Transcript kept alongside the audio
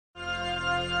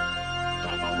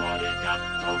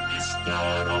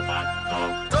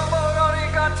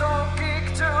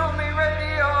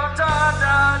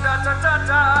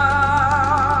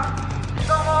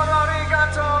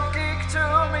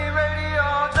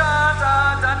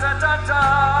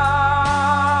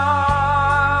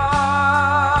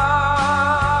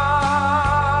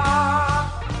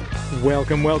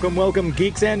Welcome,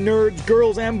 geeks and nerds,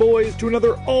 girls and boys, to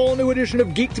another all-new edition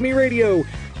of Geek to Me Radio.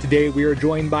 Today we are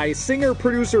joined by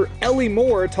singer-producer Elli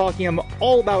Moore, talking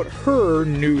all about her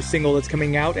new single that's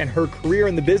coming out and her career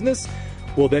in the business.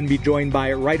 We'll then be joined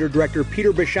by writer-director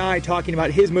Peter Bishai, talking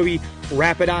about his movie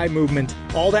Rapid Eye Movement.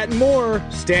 All that and more.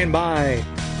 Stand by.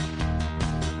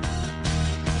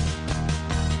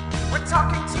 We're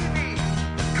talking TV,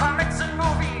 comics and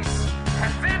movies,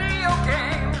 and video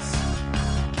games.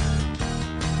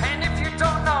 And if you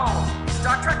don't know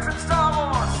Star Trek from Star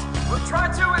Wars, we'll try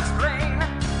to explain.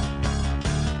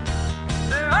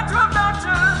 There are 12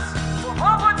 doctors, 4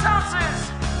 Hogwarts houses,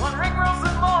 1 ring rules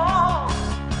them all.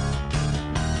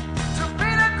 To be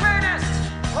the greatest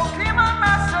Pokemon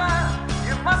master,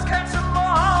 you must catch them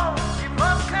all. You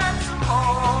must catch them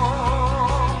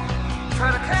all.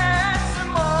 Try to catch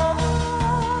them all.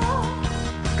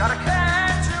 Gotta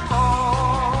catch them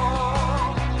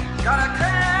all. Gotta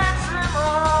catch them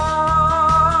all.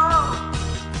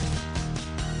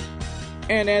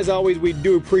 And as always, we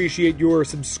do appreciate your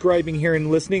subscribing here and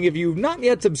listening. If you've not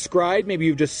yet subscribed, maybe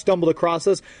you've just stumbled across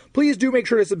us, please do make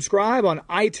sure to subscribe on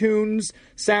iTunes,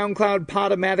 SoundCloud,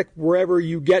 Podomatic, wherever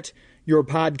you get your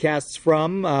podcasts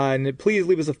from. And please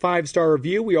leave us a 5-star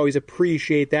review. We always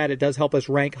appreciate that. It does help us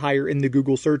rank higher in the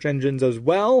Google search engines as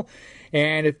well.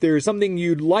 And if there's something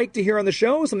you'd like to hear on the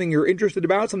show, something you're interested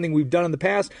about, something we've done in the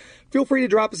past, feel free to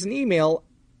drop us an email,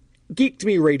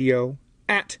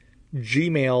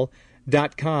 geektomeradio@gmail.com.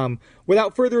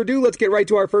 Without further ado, let's get right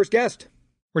to our first guest.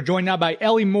 We're joined now by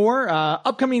Elli Moore,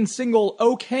 upcoming single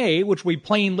OK, which we'll be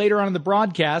playing later on in the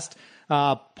broadcast.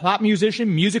 Pop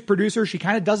musician, music producer, she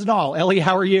kind of does it all. Elli,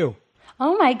 how are you?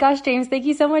 Oh my gosh, James, thank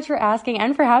you so much for asking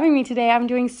and for having me today. I'm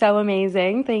doing so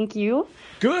amazing. Thank you.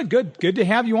 Good to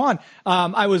have you on.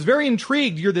 I was very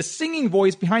intrigued. You're the singing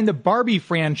voice behind the Barbie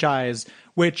franchise,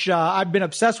 which I've been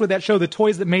obsessed with that show, The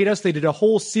Toys That Made Us. They did a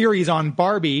whole series on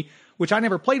Barbie, which I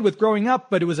never played with growing up,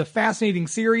 but it was a fascinating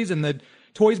series, and the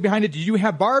toys behind it. Did you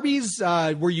have Barbies?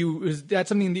 Was that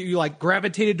something that you like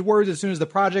gravitated towards as soon as the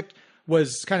project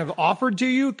was kind of offered to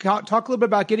you? Talk a little bit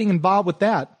about getting involved with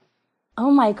that. Oh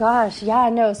my gosh. Yeah,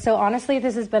 no. So honestly,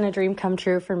 this has been a dream come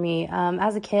true for me.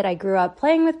 As a kid, I grew up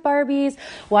playing with Barbies,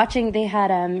 watching, they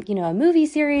had, a movie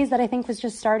series that I think was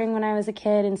just starting when I was a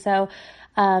kid. And so,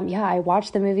 I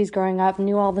watched the movies growing up,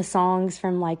 knew all the songs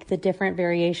from like the different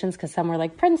variations, because some were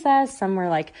like princess, some were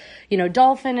like,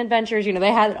 dolphin adventures,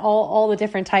 they had all the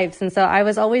different types. And so I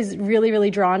was always really,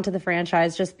 really drawn to the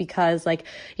franchise just because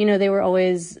they were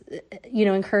always,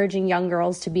 encouraging young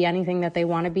girls to be anything that they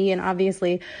want to be. And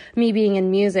obviously me being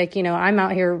in music, I'm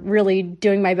out here really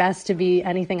doing my best to be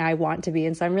anything I want to be.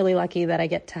 And so I'm really lucky that I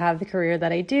get to have the career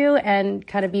that I do and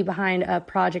kind of be behind a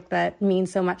project that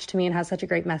means so much to me and has such a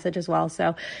great message as well. So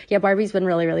yeah, Barbie's been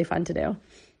really, really fun to do.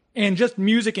 And just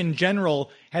music in general,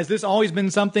 has this always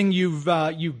been something you've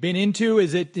been into?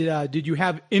 Is it did you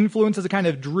have influences that kind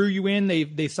of drew you in?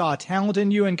 They saw a talent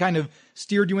in you and kind of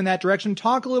steered you in that direction.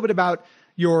 Talk a little bit about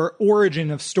your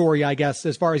origin of story, I guess,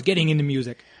 as far as getting into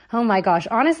music. Oh my gosh.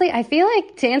 Honestly, I feel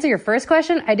like to answer your first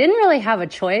question, I didn't really have a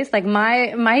choice. Like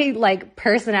my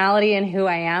personality and who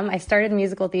I am, I started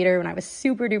musical theater when I was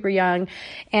super duper young.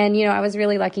 And, I was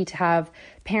really lucky to have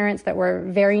parents that were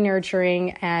very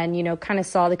nurturing and, kind of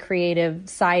saw the creative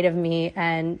side of me.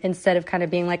 And instead of kind of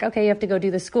being like, okay, you have to go do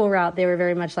the school route, they were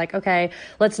very much like, okay,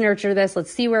 let's nurture this.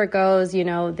 Let's see where it goes.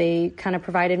 They kind of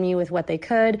provided me with what they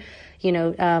could.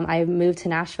 I moved to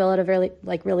Nashville at a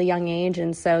really young age.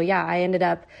 And so, yeah, I ended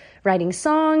up writing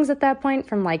songs at that point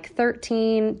from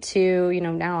 13 to,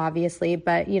 now obviously,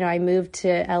 but, I moved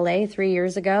to LA 3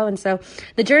 years ago. And so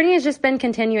the journey has just been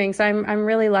continuing. So I'm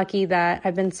really lucky that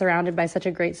I've been surrounded by such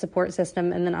a great support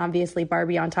system. And then obviously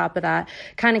Barbie on top of that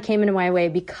kind of came into my way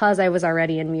because I was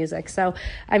already in music. So,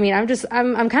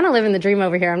 I'm kind of living the dream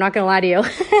over here. I'm not going to lie to you.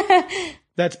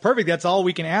 That's perfect. That's all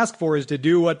we can ask for, is to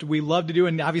do what we love to do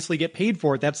and obviously get paid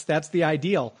for it. That's the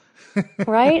ideal.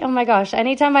 Right? Oh my gosh.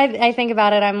 Anytime I think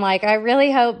about it, I'm like, I really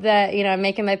hope that, I'm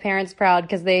making my parents proud,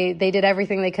 because they did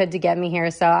everything they could to get me here.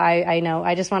 So I know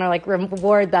I just want to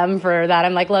reward them for that.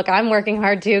 I'm like, look, I'm working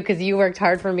hard too, because you worked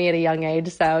hard for me at a young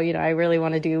age. So, I really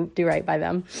want to do right by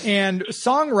them. And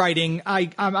songwriting,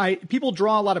 I people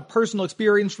draw a lot of personal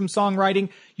experience from songwriting.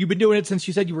 You've been doing it since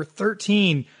you said you were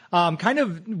 13. Kind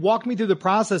of walk me through the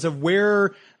process of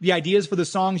where the ideas for the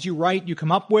songs you write, you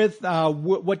come up with,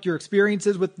 what your experience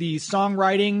is with the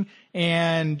songwriting,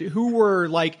 and who were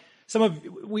like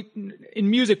in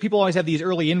music, people always have these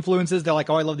early influences. They're like,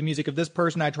 oh, I love the music of this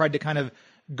person. I tried to kind of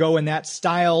go in that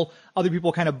style. Other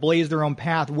people kind of blaze their own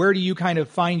path. Where do you kind of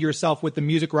find yourself with the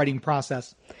music writing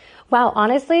process? Wow,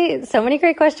 honestly, so many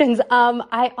great questions.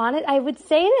 I would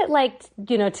say that, like,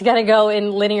 to kind of go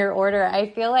in linear order, I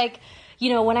feel like,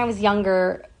 when I was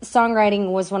younger,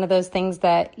 songwriting was one of those things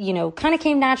that, kind of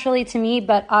came naturally to me,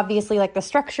 but obviously, like, the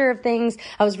structure of things,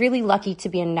 I was really lucky to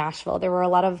be in Nashville. There were a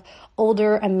lot of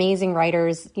older, amazing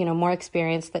writers, more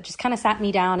experienced, that just kind of sat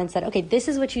me down and said, okay, this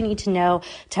is what you need to know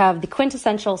to have the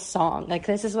quintessential song. Like,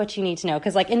 this is what you need to know.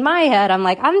 Cause like in my head, I'm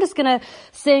like, I'm just going to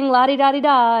sing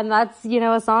la-di-da-di-da, and that's,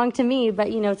 a song to me. But,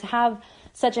 to have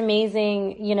such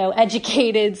amazing,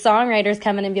 educated songwriters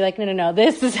come in and be like, no,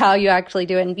 this is how you actually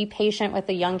do it, and be patient with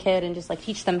the young kid and just like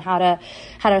teach them how to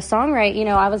songwrite.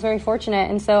 I was very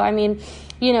fortunate. And so, I mean,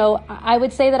 I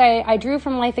would say that I drew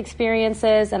from life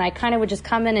experiences, and I kind of would just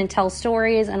come in and tell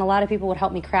stories, and a lot of people would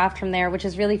help me craft from there, which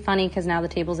is really funny because now the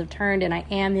tables have turned and I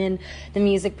am in the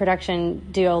music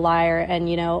production duo Lyre. And,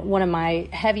 one of my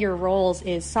heavier roles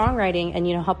is songwriting and,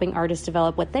 helping artists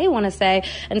develop what they want to say.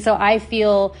 And so I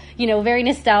feel, very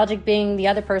nostalgic being the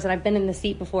other person. I've been in the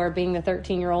seat before, being the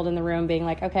 13-year-old in the room, being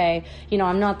like, okay,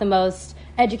 I'm not the most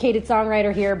educated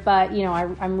songwriter here, but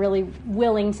I'm really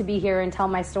willing to be here and tell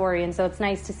my story. And so it's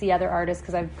nice to see other artists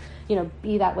because I've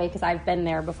be that way because I've been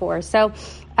there before. So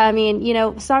I mean,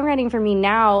 songwriting for me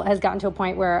now has gotten to a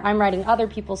point where I'm writing other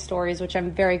people's stories, which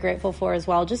I'm very grateful for as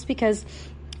well, just because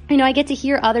I get to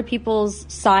hear other people's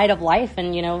side of life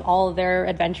and all of their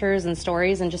adventures and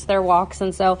stories and just their walks.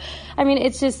 And so I mean,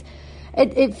 it's just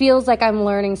it feels like I'm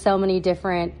learning so many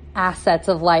different assets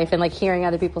of life, and like hearing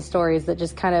other people's stories that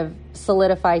just kind of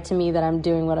solidify to me that I'm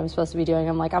doing what I'm supposed to be doing.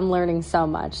 I'm learning so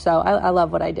much. So I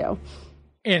love what I do.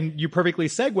 And you perfectly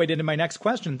segued into my next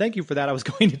question. Thank you for that. I was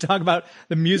going to talk about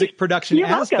the music production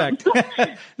aspect.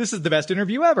 This is the best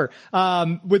interview ever.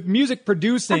 With music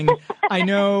producing, I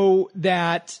know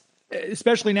that,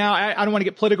 especially now, I don't want to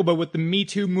get political, but with the Me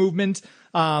Too movement,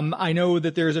 I know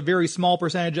that there's a very small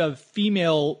percentage of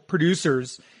female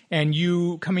producers, and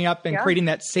you coming up and creating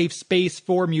that safe space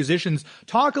for musicians.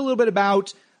 Talk a little bit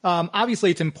about,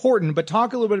 obviously it's important, but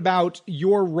talk a little bit about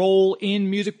your role in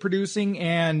music producing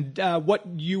and what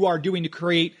you are doing to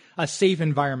create a safe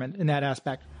environment in that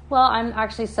aspect. Well, I'm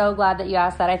actually so glad that you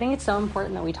asked that. I think it's so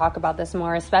important that we talk about this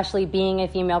more, especially being a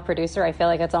female producer. I feel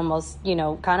like it's almost,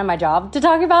 kind of my job to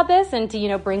talk about this and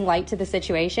to, bring light to the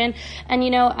situation.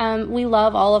 And, we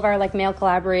love all of our male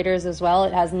collaborators as well.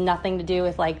 It has nothing to do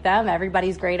with them.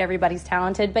 Everybody's great. Everybody's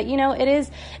talented. But,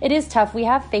 it is tough. We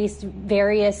have faced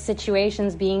various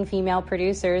situations being female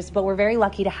producers, but we're very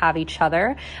lucky to have each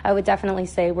other. I would definitely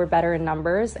say we're better in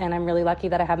numbers. And I'm really lucky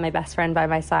that I have my best friend by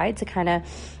my side to kind of,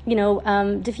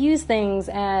 diffuse things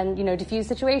and, diffuse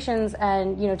situations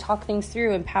and, talk things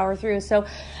through and power through. So,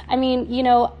 I mean,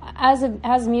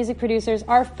 as music producers,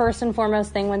 our first and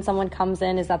foremost thing when someone comes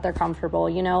in is that they're comfortable.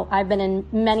 I've been in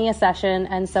many a session,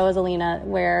 and so has Alina,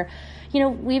 where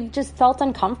we've just felt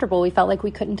uncomfortable. We felt like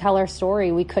we couldn't tell our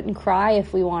story. We couldn't cry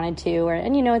if we wanted to.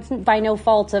 And it's by no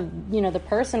fault of, the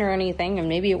person or anything. And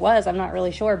maybe it was, I'm not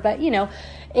really sure. But,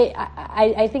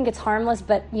 I think it's harmless.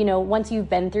 But, once you've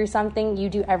been through something, you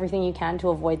do everything you can to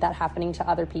avoid that happening to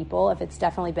other people if it's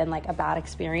definitely been a bad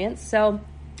experience. So,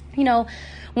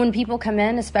 when people come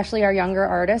in, especially our younger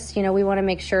artists, we want to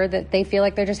make sure that they feel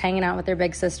like they're just hanging out with their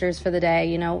big sisters for the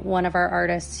day. One of our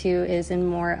artists who is in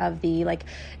more of the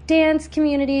dance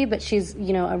community, but she's,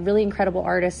 a really incredible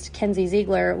artist, Kenzie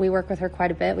Ziegler. We work with her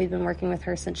quite a bit. We've been working with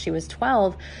her since she was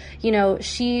 12.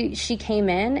 She came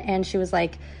in and she was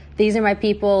like, these are my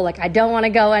people. I don't want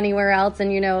to go anywhere else.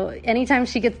 And, anytime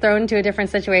she gets thrown into a different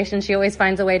situation, she always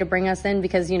finds a way to bring us in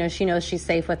because, she knows she's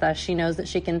safe with us. She knows that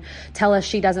she can tell us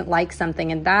she doesn't like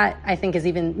something. And that, I think, is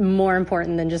even more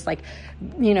important than just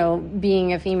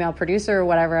being a female producer or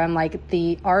whatever. I'm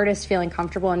the artist feeling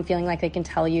comfortable and feeling like they can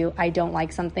tell you, I don't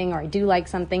like something or I do like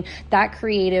something. That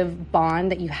creative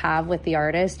bond that you have with the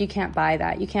artist, you can't buy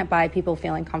that. You can't buy people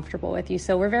feeling comfortable with you.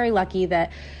 So we're very lucky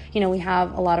that, we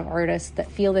have a lot of artists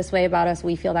that feel this way about us.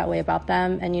 We feel that way about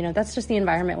them. And, that's just the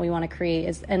environment we want to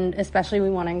create and especially we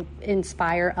want to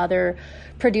inspire other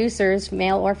producers,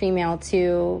 male or female,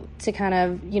 to kind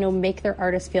of, make their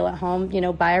artists feel at home,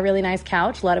 buy a really nice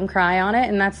couch, let them cry on it.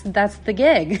 And that's the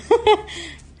gig.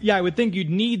 Yeah, I would think you'd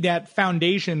need that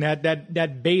foundation,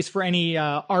 that base for any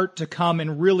art to come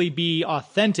and really be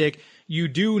authentic. you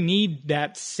do need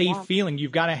that safe feeling.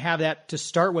 You've got to have that to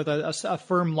start with, a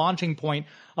firm launching point.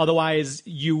 Otherwise,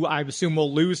 you, I assume,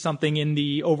 will lose something in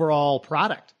the overall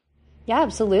product. Yeah,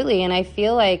 absolutely. And I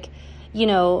feel like, you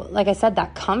know, like I said,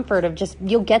 that comfort of just,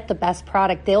 you'll get the best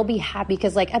product. They'll be happy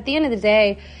because, like, at the end of the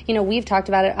day, you know, we've talked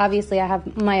about it. Obviously, I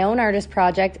have my own artist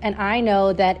project, and I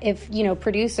know that if, you know,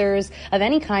 producers of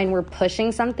any kind were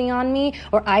pushing something on me,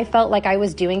 or I felt like I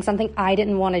was doing something I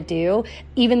didn't want to do,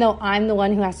 even though I'm the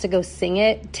one who has to go sing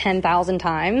it 10,000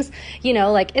 times, you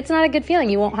know, like, it's not a good feeling.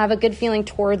 You won't have a good feeling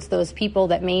towards those people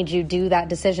that made you do that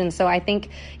decision. So I think,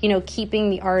 you know,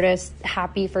 keeping the artist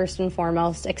happy first and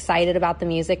foremost, excited about the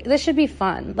music. This should be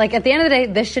fun. Like, at the end of the day,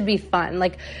 this should be fun.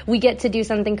 Like, we get to do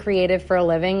something creative for a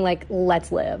living. Like,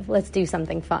 let's live. Let's do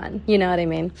something fun. You know what I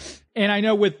mean? And I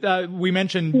know with, we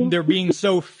mentioned there being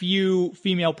so few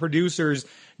female producers.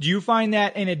 Do you find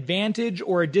that an advantage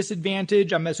or a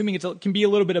disadvantage? I'm assuming it can be a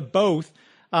little bit of both.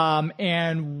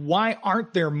 And why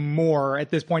aren't there more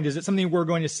at this point? Is it something we're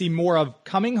going to see more of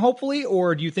coming, hopefully?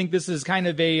 Or do you think this is kind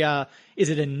of is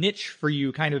it a niche for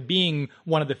you, kind of being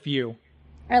one of the few?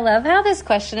 I love how this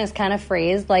question is kind of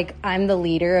phrased like I'm the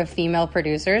leader of female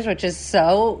producers, which is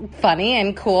so funny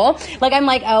and cool. Like, I'm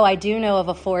like, oh, I do know of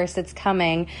a force that's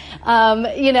coming.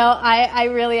 You know, I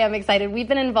really am excited. We've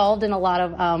been involved in a lot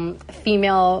of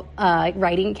female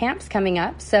writing camps coming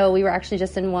up. So we were actually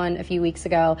just in one a few weeks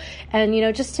ago. And, you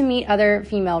know, just to meet other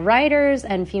female writers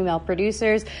and female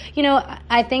producers, you know,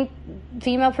 I think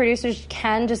female producers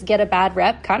can just get a bad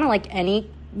rep, kind of like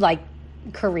any, like,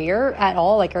 career at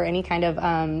all, like, or any kind of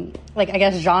like, I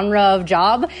guess, genre of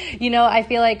job. You know, I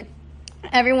feel like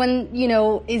everyone, you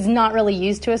know, is not really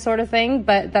used to that sort of thing,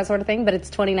 but it's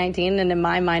 2019, and in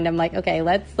my mind, I'm like, okay,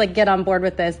 let's, like, get on board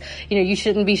with this. You know, you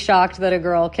shouldn't be shocked that a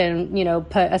girl can, you know,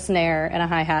 put a snare and a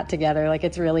hi-hat together. Like,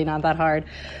 it's really not that hard.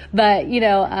 But, you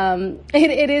know,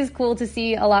 it is cool to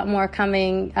see a lot more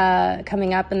coming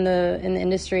up in the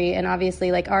industry. And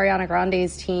obviously, like, Ariana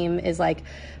Grande's team is, like,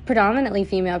 predominantly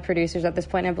female producers at this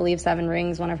point. I believe Seven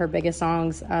Rings, one of her biggest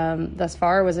songs thus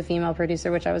far, was a female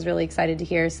producer, which I was really excited to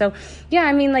hear. So, yeah,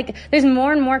 I mean, like, there's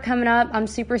more and more coming up. I'm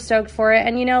super stoked for it.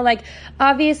 And, you know, like,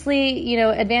 obviously, you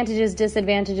know, advantages,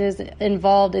 disadvantages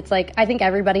involved. It's like, I think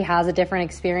everybody has a different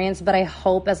experience, but I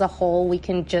hope as a whole we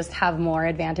can just have more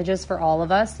advantages for all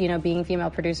of us, you know, being female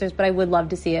producers. But I would love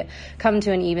to see it come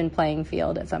to an even playing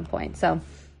field at some point. So.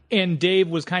 And Dave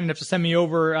was kind enough to send me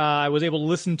over. I was able to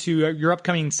listen to your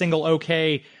upcoming single,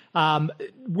 "Okay."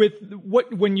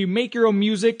 When you make your own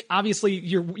music, obviously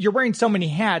you're wearing so many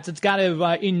hats. It's got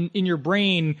to in your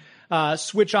brain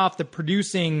switch off the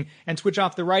producing and switch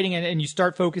off the writing, and you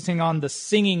start focusing on the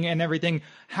singing and everything.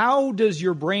 How does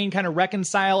your brain kind of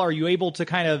reconcile? Are you able to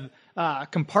kind of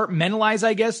compartmentalize,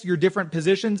 I guess, your different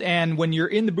positions? And when you're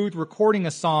in the booth recording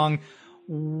a song,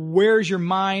 where's your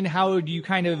mind? How do you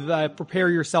kind of prepare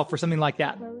yourself for something like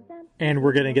that? And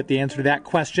we're going to get the answer to that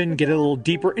question, get a little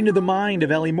deeper into the mind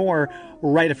of Elli Moore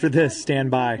right after this.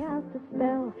 Stand by.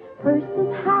 First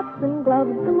is hats and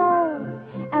gloves galore,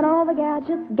 and all the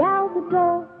gadgets gals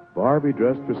adore. Barbie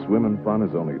dressed for swim and fun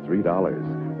is only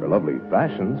 $3. Her lovely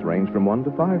fashions range from $1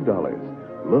 to $5.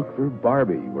 Look for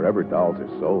Barbie wherever dolls are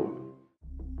sold.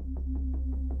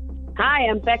 Hi,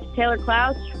 I'm Bex Taylor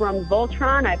Klaus from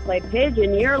Voltron. I play Pidge,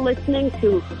 and you're listening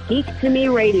to Geek to Me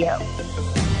Radio.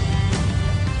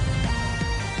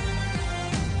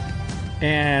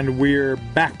 And we're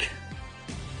back.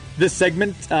 This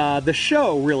segment, the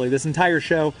show, really, this entire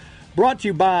show, brought to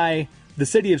you by the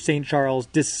City of St. Charles.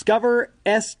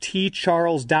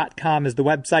 DiscoverStCharles.com is the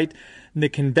website. The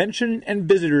Convention and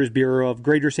Visitors Bureau of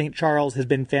Greater St. Charles has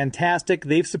been fantastic.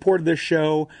 They've supported this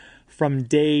show from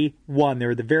day one. They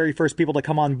were the very first people to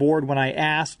come on board when I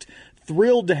asked.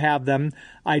 Thrilled to have them.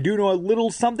 I do know a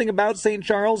little something about St.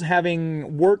 Charles,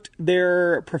 having worked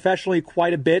there professionally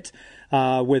quite a bit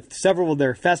with several of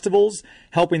their festivals,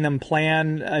 helping them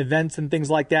plan events and things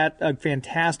like that. A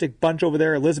fantastic bunch over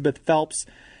there. Elizabeth Phelps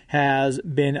has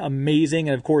been amazing.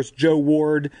 And, of course, Joe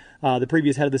Ward, the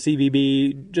previous head of the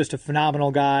CVB, just a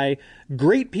phenomenal guy.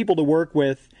 Great people to work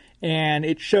with. And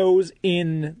it shows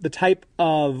in the type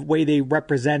of way they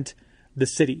represent the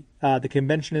city. The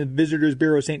Convention and Visitors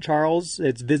Bureau of St. Charles,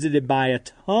 it's visited by a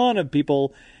ton of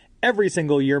people every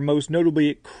single year, most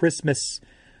notably at Christmas,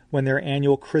 when their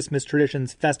annual Christmas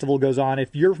Traditions Festival goes on.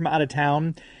 If you're from out of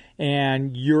town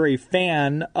and you're a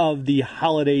fan of the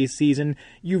holiday season,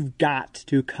 you've got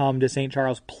to come to St.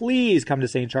 Charles. Please come to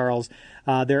St. Charles.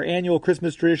 Their annual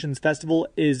Christmas Traditions Festival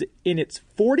is in its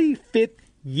 45th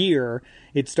year.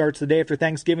 It starts the day after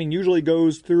Thanksgiving, usually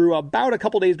goes through about a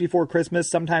couple days before Christmas,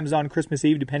 sometimes on Christmas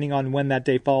Eve, depending on when that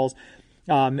day falls.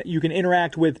 You can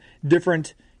interact with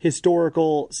different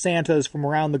historical Santas from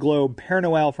around the globe. Père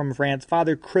Noël from France,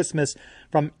 Father Christmas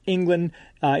from England,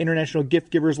 international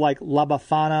gift givers like La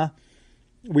Befana.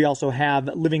 We also have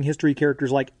living history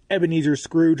characters like Ebenezer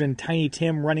Scrooge and Tiny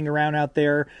Tim running around out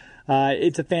there.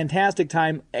 It's a fantastic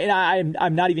time, and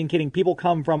I'm not even kidding. People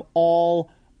come from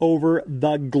all over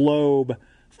the globe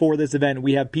for this event.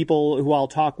 We have people who I'll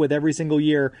talk with every single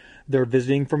year. They're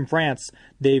visiting from France.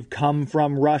 They've come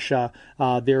from Russia.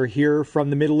 They're here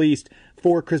from the Middle East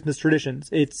for Christmas traditions.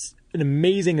 It's an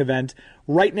amazing event.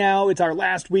 Right now, it's our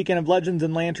last weekend of Legends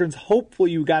and Lanterns. Hopefully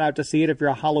you got out to see it if you're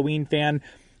a Halloween fan.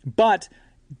 But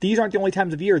these aren't the only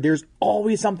times of year. There's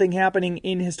always something happening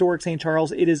in historic St.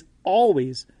 Charles. It is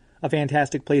always a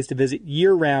fantastic place to visit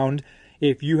year-round.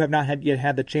 If you have not yet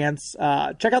had the chance,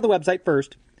 check out the website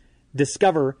first.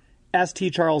 Discover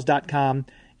stcharles.com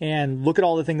and look at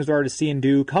all the things there are to see and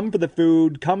do. Come for the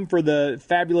food, come for the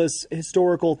fabulous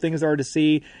historical things there are to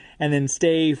see, and then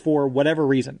stay for whatever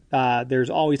reason. There's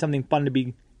always something fun to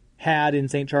be had in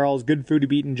St. Charles, good food to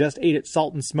be eaten. Just ate at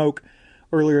Salt and Smoke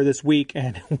earlier this week,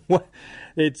 and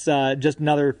it's just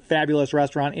another fabulous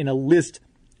restaurant in a list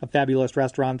of fabulous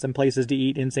restaurants and places to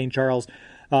eat in St. Charles.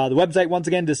 The website, once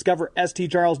again,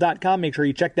 discoverstcharles.com. Make sure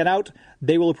you check that out.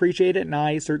 They will appreciate it, and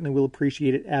I certainly will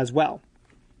appreciate it as well.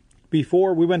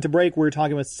 Before we went to break, we were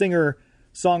talking with singer,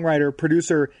 songwriter,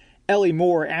 producer Elli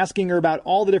Moore, asking her about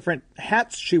all the different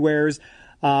hats she wears,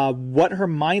 what her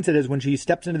mindset is when she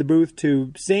steps into the booth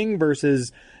to sing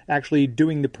versus actually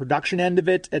doing the production end of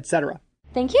it, etc.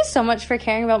 Thank you so much for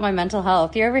caring about my mental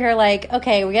health. You're over here like,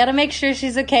 okay, we got to make sure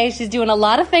she's okay. She's doing a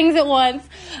lot of things at once.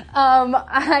 That's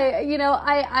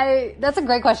a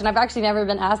great question. I've actually never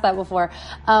been asked that before.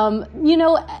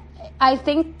 I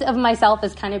think of myself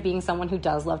as kind of being someone who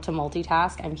does love to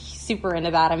multitask. I'm super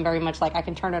into that. I'm very much like I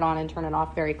can turn it on and turn it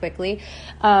off very quickly.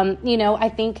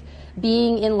 I think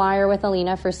being in Lyre with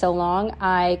Alina for so long,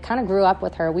 I kind of grew up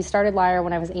with her. We started Lyre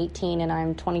when I was 18 and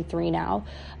I'm 23 now.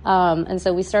 And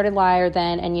so we started Lyre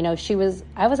then, and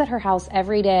I was at her house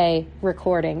every day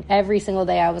recording. Every single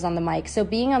day I was on the mic. So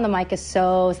being on the mic is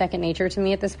so second nature to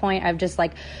me at this point. I've just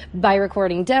by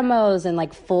recording demos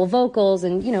and full vocals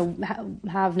and,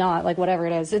 have not, whatever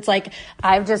it is. It's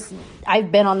I've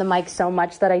been on the mic so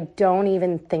much that I don't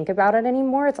even think about it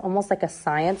anymore. It's almost like a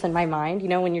science in my mind,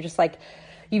 when you're just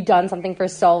you've done something for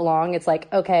so long, it's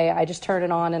okay, I just turn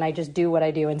it on and I just do what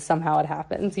I do and somehow it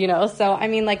happens, So,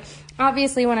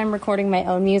 obviously when I'm recording my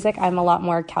own music, I'm a lot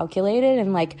more calculated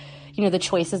and the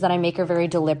choices that I make are very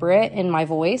deliberate in my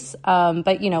voice.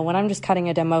 But, when I'm just cutting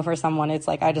a demo for someone, it's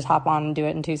I just hop on and do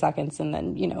it in 2 seconds and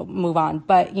then, move on.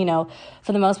 But,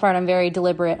 for the most part, I'm very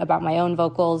deliberate about my own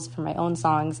vocals for my own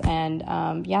songs. And,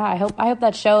 I hope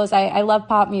that shows. I love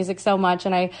pop music so much.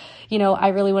 And I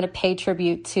really want to pay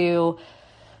tribute to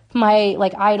my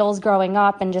idols growing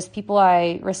up and just people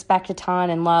I respect a ton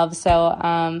and love. So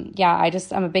I'm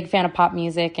a big fan of pop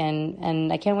music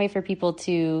and I can't wait for people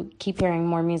to keep hearing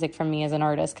more music from me as an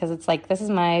artist, because it's this is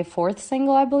my 4th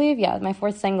single, I believe. Yeah, my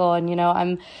 4th single,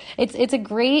 and it's a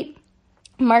great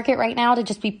market right now to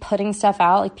just be putting stuff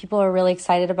out. People are really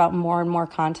excited about more and more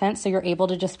content, so you're able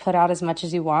to just put out as much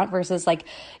as you want versus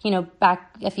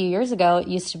back a few years ago it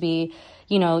used to be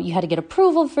you had to get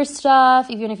approval for stuff.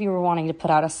 Even if you were wanting to put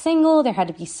out a single, there had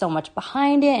to be so much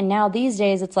behind it. And now these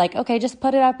days it's okay, just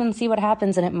put it up and see what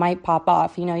happens and it might pop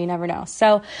off. You never know.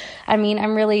 So,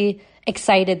 I'm really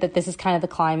excited that this is kind of the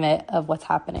climate of what's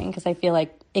happening, because I feel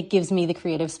it gives me the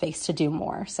creative space to do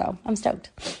more. So I'm stoked.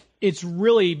 It's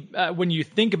really, when you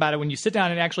think about it, when you sit down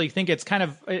and actually think, it's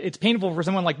painful for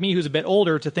someone like me who's a bit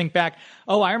older to think back,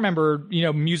 oh, I remember,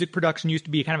 music production used to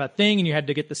be kind of a thing and you had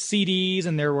to get the CDs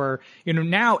and there were,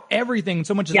 now everything,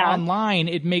 so much is online.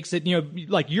 It makes it, you're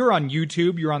on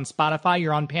YouTube, you're on Spotify,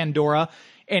 you're on Pandora.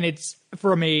 And it's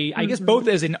from I guess both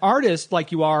as an artist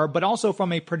like you are, but also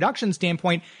from a production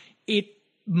standpoint, it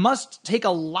must take a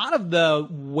lot of the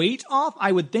weight off,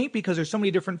 I would think, because there's so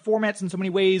many different formats and so many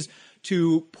ways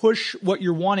to push what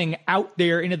you're wanting out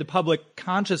there into the public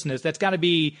consciousness. That's got to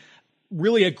be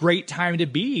really a great time to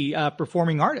be a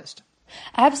performing artist.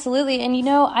 Absolutely. And,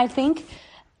 I think,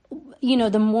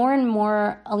 the more and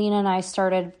more Alina and I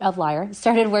started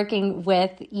working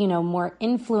with, more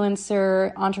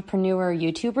influencer, entrepreneur,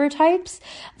 YouTuber types,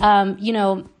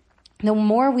 the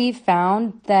more we've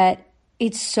found that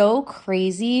it's so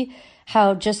crazy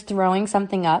how just throwing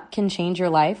something up can change your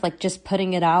life. Just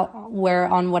putting it out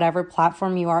on whatever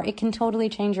platform you are, it can totally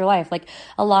change your life.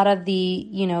 A lot of the,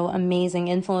 amazing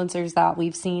influencers that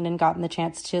we've seen and gotten the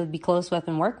chance to be close with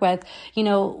and work with,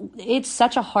 it's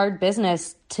such a hard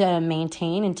business to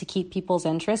maintain and to keep people's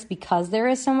interest because there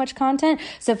is so much content.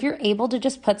 So if you're able to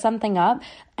just put something up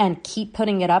and keep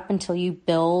putting it up until you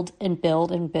build and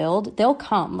build and build, they'll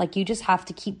come. Like, you just have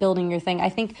to keep building your thing. I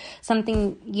think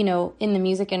something, you know, in the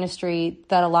music industry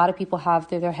that a lot of people have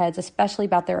through their heads, especially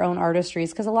about their own artistries,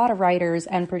 because a lot of writers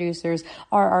and producers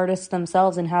are artists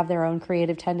themselves and have their own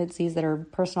creative tendencies that are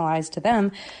personalized to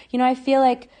them. You know, I feel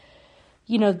like,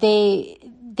 you know, they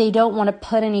don't want to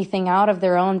put anything out of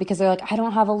their own because they're like, I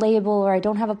don't have a label, or I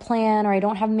don't have a plan, or I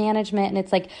don't have management. And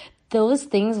it's like, those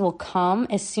things will come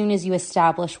as soon as you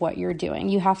establish what you're doing.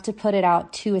 You have to put it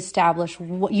out to establish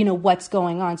what, you know, what's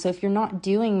going on. So if you're not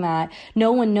doing that,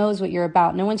 no one knows what you're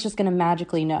about. No one's just going to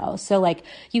magically know. So like,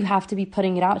 you have to be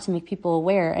putting it out to make people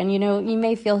aware. And, you know, you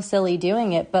may feel silly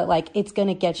doing it, but like, it's going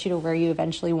to get you to where you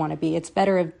eventually want to be. It's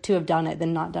better to have done it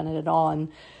than not done it at all. And,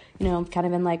 you know, I've kind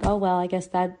of been like, oh, well, I guess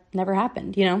that never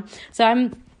happened, you know? So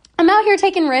I'm out here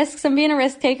taking risks. I'm being a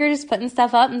risk taker, just putting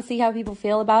stuff up and see how people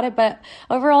feel about it. But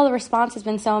overall, the response has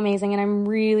been so amazing, and I'm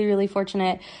really, really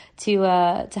fortunate to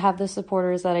have the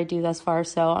supporters that I do thus far.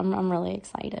 So I'm really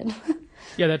excited.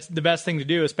 Yeah, that's the best thing to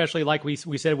do, especially like we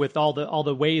said, with all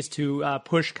the ways to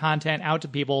push content out to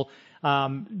people.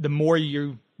 The more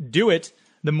you do it,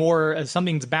 the more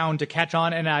something's bound to catch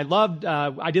on. And I loved,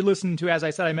 I did listen to, as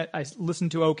I said, I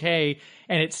listened to OK,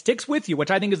 and it sticks with you, which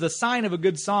I think is the sign of a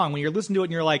good song. When you're listening to it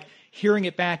and you're like hearing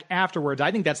it back afterwards, I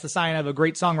think that's the sign of a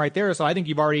great song right there. So I think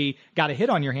you've already got a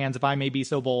hit on your hands, if I may be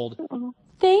so bold.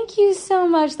 Thank you so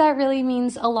much. That really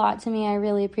means a lot to me. I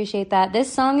really appreciate that.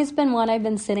 This song has been one I've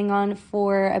been sitting on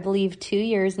for, I believe, 2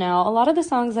 years now. A lot of the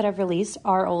songs that I've released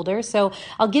are older. So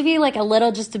I'll give you like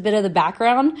just a bit of the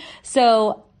background.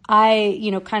 So I,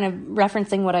 you know, kind of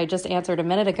referencing what I just answered a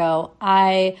minute ago,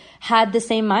 I had the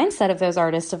same mindset of those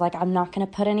artists of like, I'm not going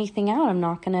to put anything out. I'm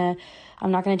not going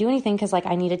to do anything because like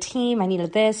I need a team. I need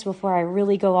this before I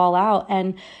really go all out.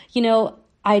 And, you know,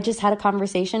 I just had a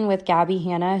conversation with Gabby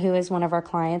Hanna, who is one of our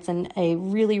clients and a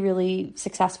really, really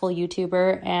successful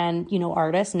YouTuber and, you know,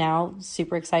 artist now.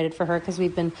 Super excited for her because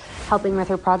we've been helping with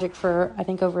her project for, I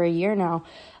think, over a year now.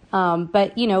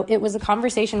 But, you know, it was a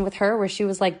conversation with her where she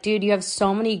was like, dude, you have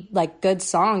so many like good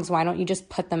songs. Why don't you just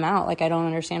put them out? Like, I don't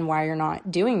understand why you're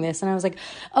not doing this. And I was like,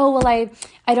 oh, well,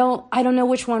 I don't know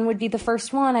which one would be the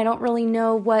first one. I don't really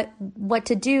know what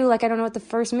to do. Like, I don't know what the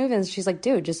first move is. She's like,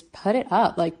 dude, just put it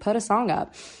up, like put a song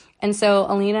up. And so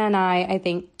Alina and I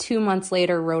think 2 months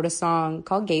later wrote a song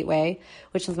called Gateway,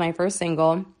 which was my first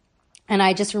single. And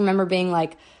I just remember being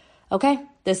like, okay,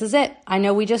 this is it. I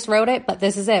know we just wrote it, but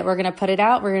this is it. We're going to put it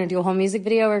out. We're going to do a whole music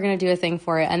video. We're going to do a thing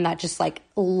for it. And that just like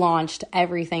launched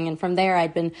everything. And from there,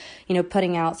 I'd been, you know,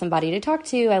 putting out Somebody to Talk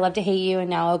to, I Love to Hate You, and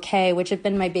now Okay, which have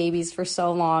been my babies for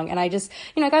so long. And I just,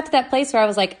 you know, I got to that place where I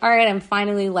was like, all right, I'm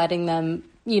finally letting them,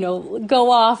 you know,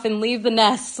 go off and leave the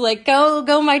nest. Like,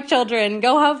 go my children,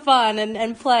 go have fun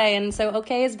and play. And so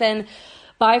Okay has been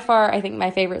by far, I think, my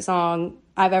favorite song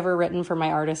I've ever written for my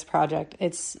artist project.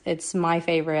 It's my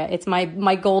favorite. It's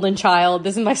my golden child.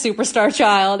 This is my superstar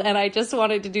child, and I just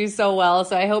wanted to do so well.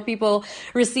 So I hope people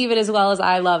receive it as well as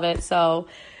I love it. So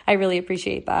I really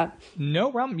appreciate that. No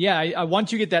problem. Yeah,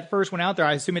 once you get that first one out there,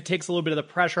 I assume it takes a little bit of the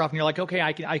pressure off, and you're like, okay,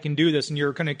 I can do this, and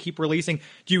you're going to keep releasing.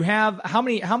 Do you have how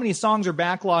many songs are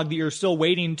backlogged that you're still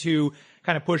waiting to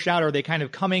kind of push out? Are they kind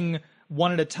of coming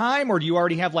one at a time, or do you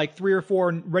already have like 3 or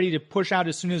 4 ready to push out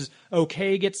as soon as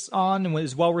Okay gets on and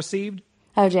is well received?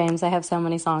 Oh, James, I have so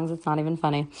many songs. It's not even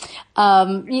funny.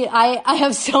 I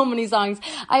have so many songs.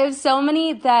 I have so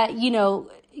many that, you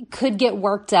know, could get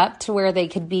worked up to where they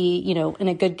could be, you know, in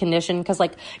a good condition. Cause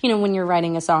like, you know, when you're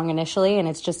writing a song initially and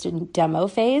it's just in demo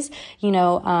phase, you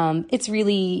know, it's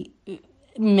really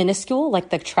minuscule. Like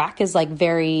the track is like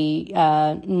very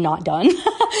not done.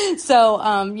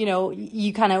 So you know,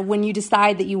 you kind of, when you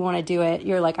decide that you want to do it,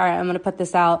 you're like, all right, I'm going to put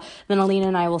this out. Then Alina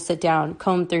and I will sit down,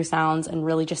 comb through sounds, and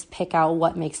really just pick out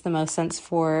what makes the most sense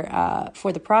for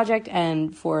the project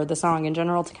and for the song in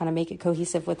general, to kind of make it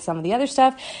cohesive with some of the other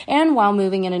stuff, and while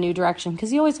moving in a new direction,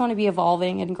 because you always want to be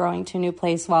evolving and growing to a new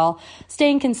place while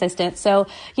staying consistent. So,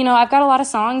 you know, I've got a lot of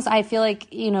songs. I feel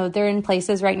like, you know, they're in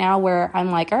places right now where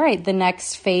I'm like, all right, the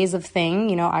next phase of thing,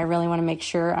 you know, I really want to make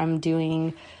sure I'm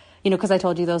doing, you know, because I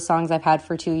told you those songs I've had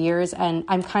for 2 years, and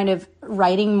I'm kind of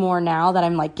writing more now that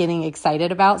I'm like getting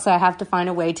excited about. So I have to find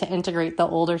a way to integrate the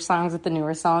older songs with the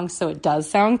newer songs so it does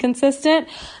sound consistent.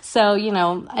 So, you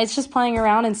know, it's just playing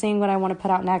around and seeing what I want to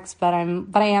put out next. But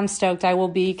I am stoked. I will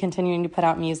be continuing to put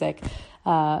out music,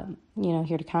 you know,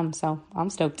 here to come. So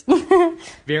I'm stoked.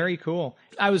 Very cool.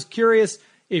 I was curious,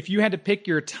 if you had to pick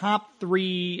your top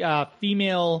 3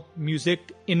 female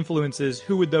music influences,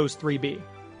 who would those 3 be?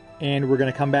 And we're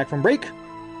going to come back from break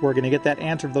We're going to get that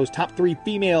answer of those top 3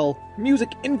 female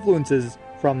music influences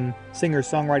from singer,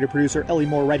 songwriter, producer Elli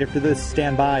Moore right after this.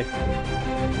 Stand by.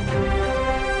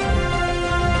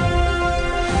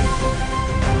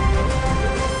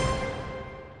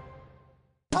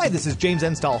 Hi, this is James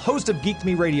Enstall, host of Geek to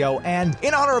Me Radio, and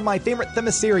in honor of my favorite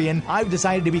Themyscirian, I've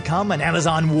decided to become an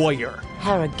Amazon warrior.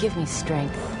 Hera, give me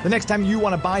strength. The next time you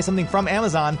want to buy something from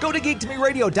Amazon, go to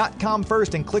geektomeradio.com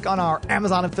first and click on our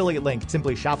Amazon affiliate link.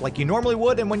 Simply shop like you normally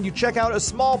would, and when you check out, a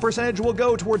small percentage will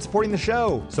go towards supporting the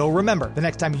show. So remember, the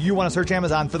next time you want to search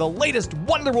Amazon for the latest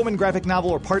Wonder Woman graphic novel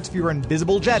or parts for your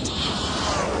invisible jet,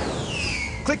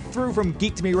 click through from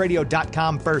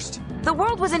geektomeradio.com first. The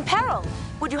world was in peril.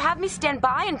 Would you have me stand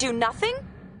by and do nothing?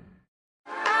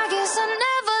 I guess I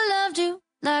never loved you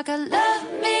like I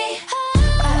love me.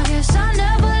 I guess I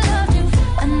never loved you,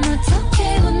 and that's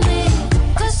okay with me.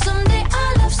 'Cause someday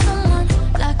I love someone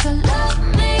like I love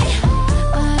me.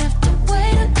 But I have to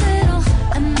wait a little,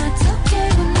 and that's okay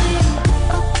with me.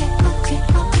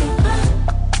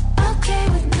 Okay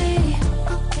with me.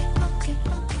 Okay.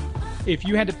 If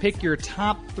you had to pick your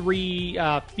top 3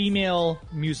 female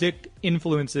music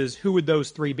influences, who would those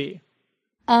 3 be?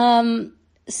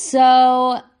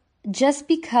 So just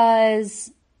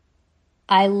because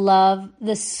I love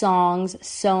the songs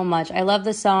so much. I love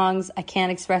the songs. I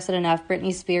can't express it enough.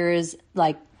 Britney Spears,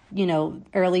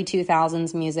 early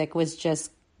 2000s music was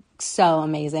just so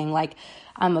amazing. Like,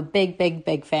 I'm a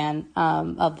big fan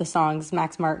of the songs.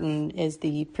 Max Martin is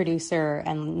the producer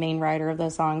and main writer of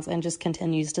those songs and just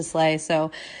continues to slay.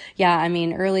 So, yeah, I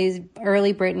mean, early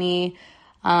Britney.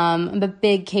 I'm a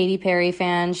big Katy Perry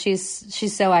fan. She's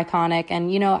so iconic.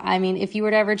 And, if you were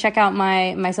to ever check out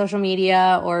my social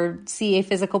media or see a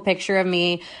physical picture of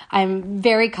me, I'm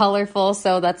very colorful.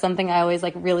 So that's something I always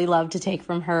really love to take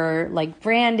from her,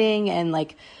 branding and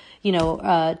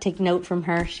take note from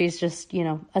her. She's just, a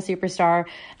superstar.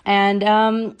 And,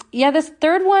 this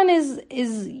third one is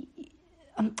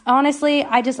honestly,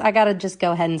 I gotta just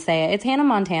go ahead and say it. It's Hannah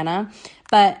Montana.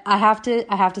 But I have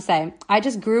to say, I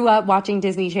just grew up watching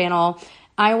Disney Channel.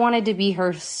 I wanted to be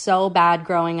her so bad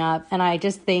growing up. And I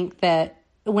just think that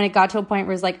when it got to a point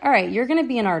where it's all right, you're going to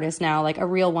be an artist now, a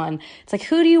real one. It's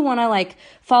who do you want to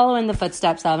follow in the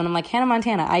footsteps of? And I'm Hannah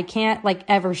Montana. I can't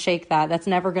ever shake that. That's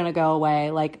never going to go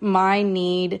away. My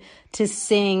need to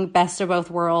sing Best of Both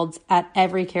Worlds at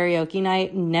every karaoke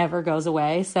night never goes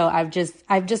away. So I've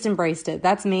just embraced it.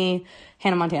 That's me,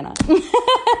 Hannah Montana.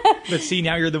 But see,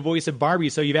 now you're the voice of Barbie,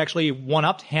 so you've actually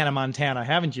one-upped Hannah Montana,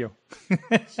 haven't you?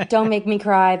 Don't make me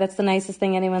cry. That's the nicest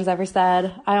thing anyone's ever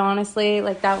said. I honestly,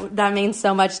 that means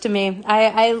so much to me.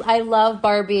 I love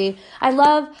Barbie. I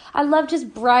love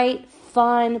just bright,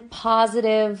 fun,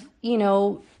 positive,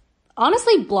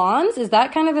 honestly, blondes. Is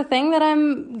that kind of the thing that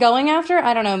I'm going after?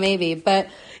 I don't know, maybe, but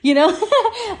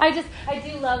I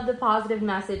do love the positive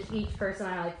message each person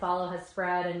I follow has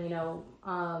spread, and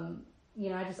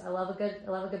I love a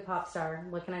good pop star.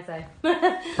 What can I say?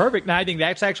 Perfect. Now I think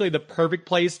that's actually the perfect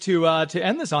place to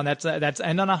end this on. That's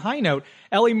end on a high note.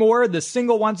 Elli Moore, the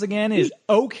single once again is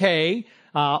Okay.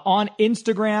 On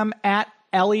Instagram at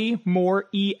Elli Moore,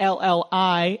 ELLIMOORE,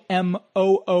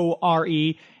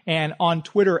 and on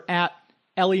Twitter at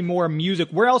Elli Moore Music.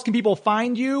 Where else can people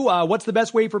find you? What's the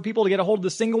best way for people to get a hold of the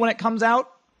single when it comes out?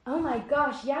 Oh my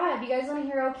gosh, yeah. If you guys want to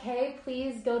hear Okay,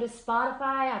 please go to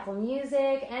Spotify, Apple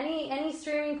Music, any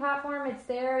streaming platform. It's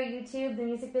there. YouTube, the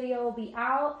music video will be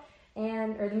out.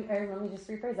 Or let me just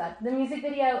rephrase that. The music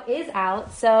video is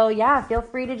out. So yeah, feel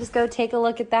free to just go take a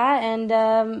look at that. And,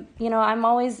 I'm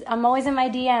always in my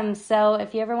DMs. So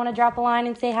if you ever want to drop a line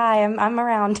and say hi, I'm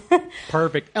around.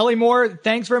 Perfect. Elli Moore,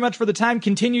 thanks very much for the time.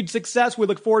 Continued success. We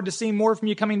look forward to seeing more from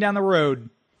you coming down the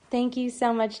road. Thank you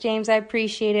so much, James. I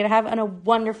appreciate it. Have a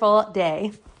wonderful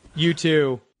day. You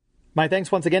too. My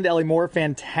thanks once again to Elli Moore.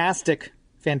 Fantastic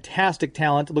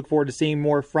talent. Look forward to seeing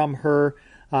more from her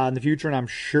in the future, and I'm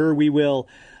sure we will.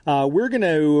 We're going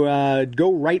to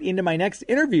go right into my next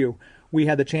interview. We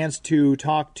had the chance to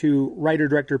talk to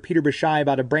writer-director Peter Bishai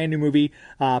about a brand new movie,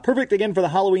 perfect again for the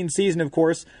Halloween season, of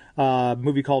course, a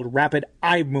movie called Rapid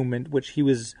Eye Movement, which he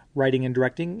was writing and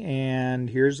directing. And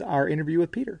here's our interview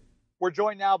with Peter. We're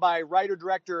joined now by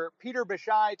writer-director Peter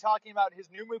Bishai talking about his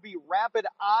new movie, Rapid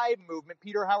Eye Movement.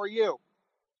 Peter, how are you?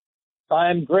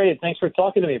 I'm great. Thanks for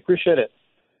talking to me. Appreciate it.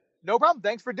 No problem.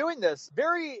 Thanks for doing this.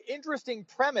 Very interesting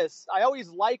premise. I always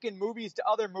liken movies to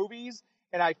other movies,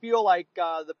 and I feel like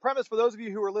the premise, for those of you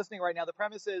who are listening right now, the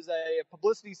premise is a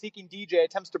publicity-seeking DJ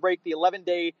attempts to break the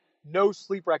 11-day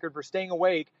no-sleep record for staying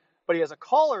awake, but he has a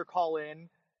caller call in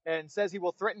and says he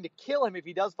will threaten to kill him if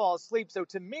he does fall asleep. So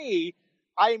to me,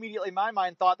 I immediately, in my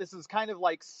mind, thought this is kind of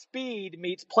like Speed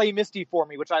meets Play Misty for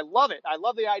me, which I love it. I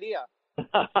love the idea.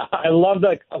 I love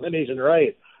that combination,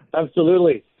 right?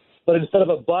 Absolutely. But instead of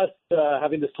a bus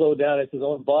having to slow down, it's his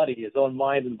own body, his own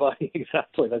mind and body.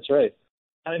 Exactly, that's right.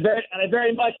 And I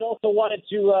very much also wanted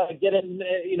to get in,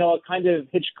 a kind of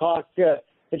Hitchcockian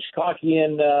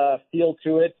feel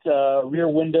to it. Rear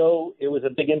Window, it was a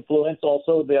big influence.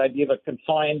 Also, the idea of a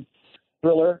confined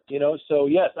thriller, So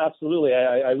yes, absolutely.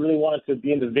 I really wanted to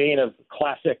be in the vein of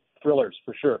classic thrillers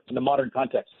for sure in the modern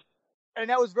context. And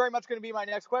that was very much going to be my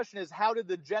next question: is how did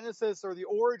the genesis or the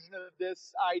origin of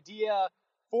this idea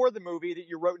for the movie that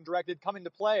you wrote and directed come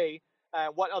into play?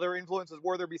 What other influences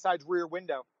were there besides Rear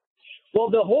Window? Well,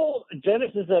 the whole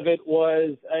genesis of it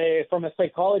was from a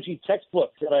psychology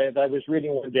textbook that I was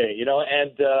reading one day,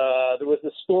 and there was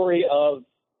the story of,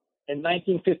 in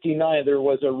 1959, there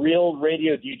was a real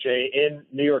radio DJ in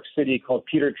New York City called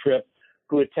Peter Tripp,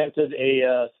 who attempted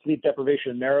a sleep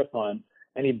deprivation marathon,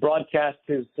 and he broadcast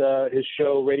his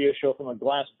radio show from a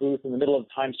glass booth in the middle of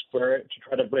Times Square to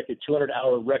try to break a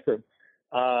 200-hour record.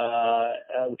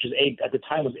 Which is at the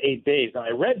time was 8 days. And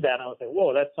I read that and I was like,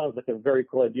 whoa, that sounds like a very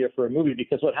cool idea for a movie,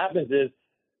 because what happens is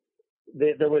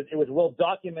it was well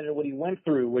documented what he went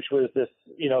through, which was this,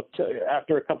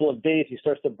 after a couple of days, he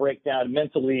starts to break down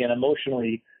mentally and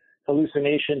emotionally,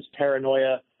 hallucinations,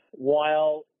 paranoia,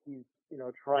 while he's,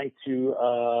 trying to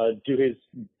do his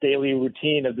daily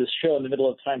routine of this show in the middle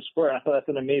of Times Square. And I thought that's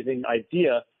an amazing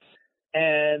idea.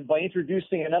 And by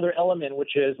introducing another element,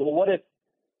 which is, well, what if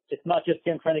it's not just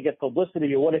him trying to get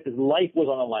publicity, but what if his life was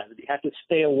on the line, that he had to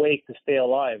stay awake to stay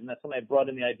alive? And that's when I brought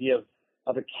in the idea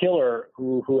of a killer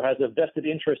who has a vested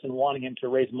interest in wanting him to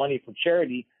raise money for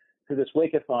charity through this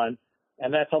wake-a-thon,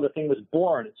 and that's how the thing was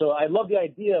born. So I love the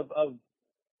idea of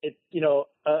it.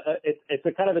 It's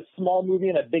a kind of a small movie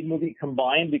and a big movie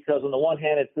combined, because on the one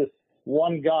hand, it's this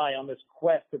one guy on this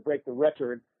quest to break the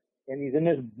record, and he's in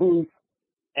this booth,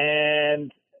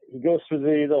 and he goes through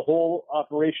the whole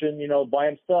operation, by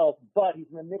himself, but he's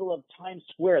in the middle of Times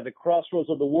Square, the crossroads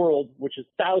of the world, which is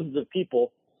thousands of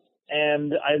people.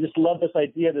 And I just love this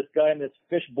idea, this guy in this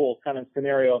fishbowl kind of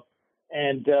scenario.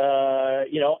 And,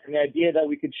 and the idea that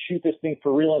we could shoot this thing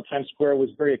for real in Times Square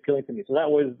was very appealing to me. So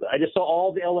I just saw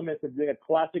all the elements of doing a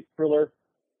classic thriller,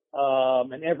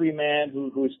 and every man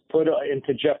who's put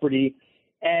into jeopardy.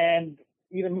 And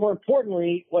even more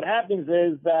importantly, what happens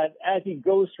is that as he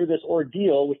goes through this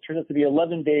ordeal, which turns out to be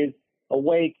 11 days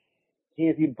awake,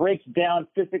 as he breaks down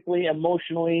physically,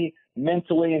 emotionally,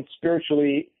 mentally, and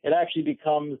spiritually, it actually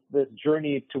becomes this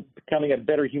journey to becoming a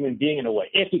better human being in a way,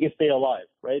 if he can stay alive,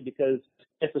 right? Because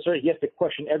he has to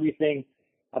question everything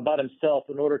about himself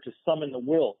in order to summon the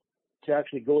will to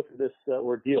actually go through this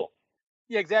ordeal.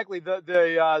 Yeah, exactly.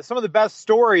 The some of the best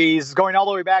stories, going all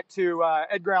the way back to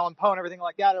Edgar Allan Poe and everything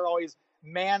like that, are always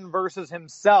man versus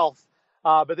himself.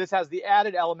 But this has the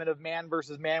added element of man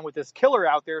versus man with this killer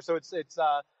out there. So it's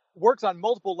works on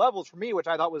multiple levels for me, which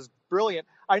I thought was brilliant.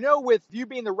 I know with you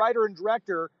being the writer and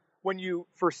director, when you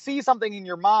foresee something in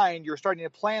your mind, you're starting to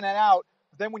plan it out.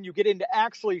 Then when you get into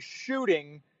actually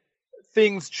shooting,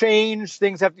 things change.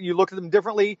 You look at them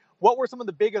differently. What were some of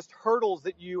the biggest hurdles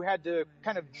that you had to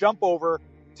kind of jump over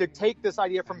to take this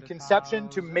idea from conception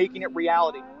to making it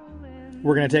reality?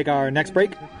 We're going to take our next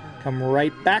break. Come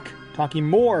right back, talking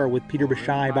more with Peter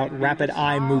Bishai about rapid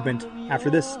eye movement. After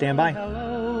this, stand by.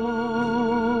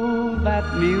 Hello,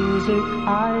 that music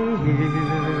I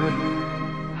hear,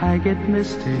 I get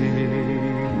misty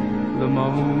the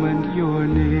moment you're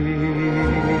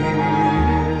near.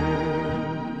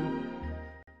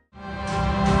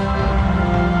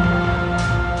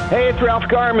 Hey, it's Ralph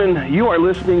Garman. You are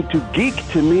listening to Geek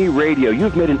to Me Radio.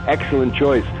 You've made an excellent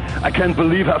choice. I can't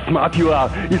believe how smart you are.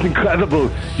 It's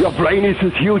incredible. Your brain is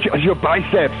as huge as your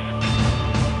biceps.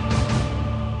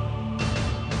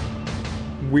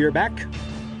 We're back.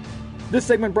 This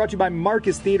segment brought to you by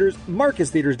Marcus Theaters.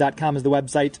 MarcusTheaters.com is the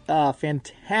website.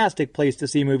 Fantastic place to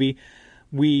see a movie.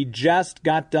 We just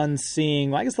got done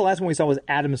seeing, I guess the last one we saw was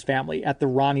Addams Family at the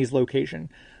Ronnie's location.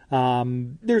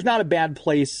 There's not a bad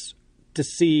place to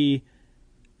see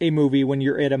a movie when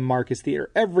you're at a Marcus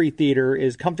Theater. Every theater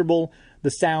is comfortable.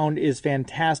 The sound is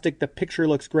fantastic. The picture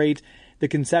looks great. The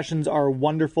concessions are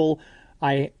wonderful.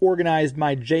 I organized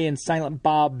my Jay and Silent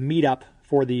Bob meetup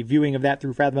for the viewing of that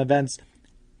through Fathom Events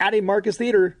at a Marcus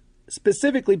Theater,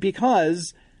 specifically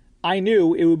because I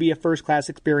knew it would be a first-class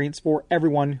experience for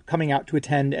everyone coming out to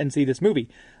attend and see this movie.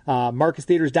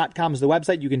 MarcusTheaters.com is the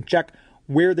website. You can check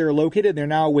where they're located. They're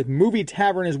now with Movie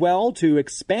Tavern as well to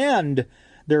expand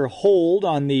their hold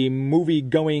on the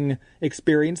movie-going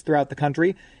experience throughout the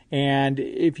country. And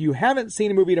if you haven't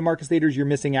seen a movie at Marcus Theaters, you're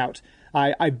missing out.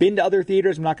 I've been to other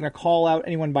theaters. I'm not going to call out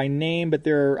anyone by name, but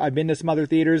I've been to some other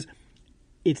theaters.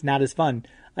 It's not as fun.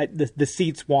 The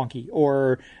seat's wonky,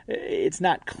 or it's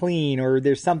not clean, or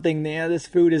there's something, this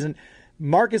food isn't.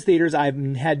 Marcus Theaters, I've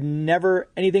had never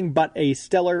anything but a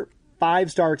stellar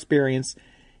 5-star experience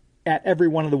at every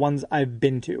one of the ones I've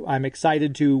been to. I'm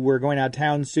excited we're going out of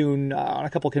town soon on a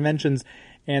couple conventions,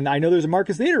 and I know there's a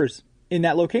Marcus Theaters in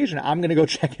that location. I'm going to go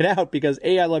check it out because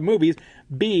A, I love movies.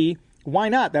 B, why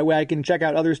not? That way I can check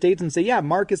out other states and say, yeah,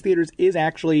 Marcus Theaters is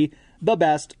actually the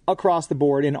best across the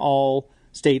board in all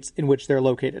states in which they're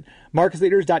located.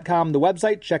 MarcusTheaters.com, the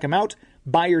website. Check them out.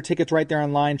 Buy your tickets right there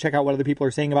online. Check out what other people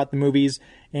are saying about the movies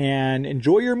and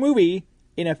enjoy your movie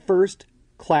in a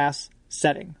first-class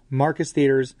setting.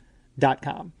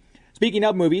 MarcusTheaters.com. Speaking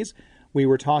of movies, we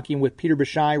were talking with Peter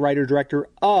Bishai, writer-director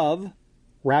of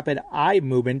Rapid Eye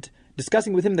Movement,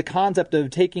 discussing with him the concept of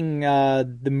taking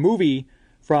the movie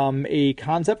from a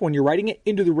concept when you're writing it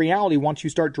into the reality once you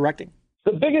start directing.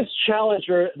 The biggest challenge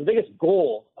or the biggest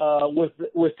goal was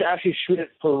to actually shoot it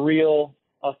for real,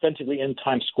 authentically in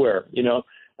Times Square.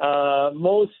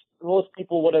 Most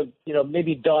people would have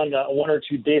maybe done 1 or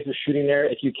 2 days of shooting there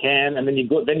if you can, and then you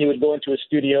would go into a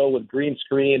studio with green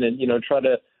screen and try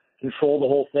to control the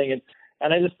whole thing.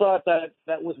 And I just thought that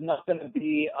was not going to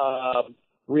be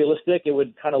realistic. It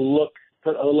would kind of look a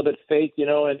little bit fake,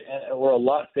 or a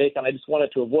lot fake, and I just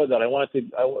wanted to avoid that.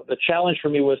 The challenge for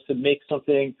me was to make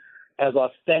something as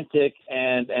authentic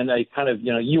and a kind of,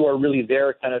 you are really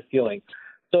there kind of feeling.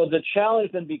 So the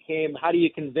challenge then became, how do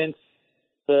you convince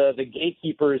the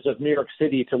gatekeepers of New York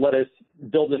City to let us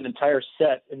build an entire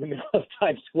set in the middle of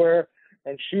Times Square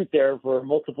and shoot there for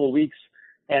multiple weeks?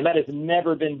 And that has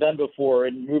never been done before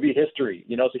in movie history.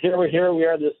 So here we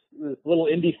are, this little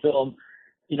indie film,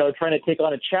 trying to take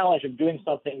on a challenge of doing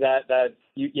something that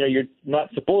you're not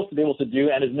supposed to be able to do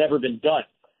and has never been done.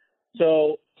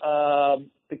 So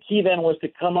the key then was to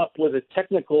come up with a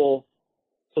technical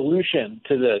solution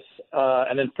to this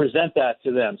and then present that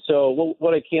to them. So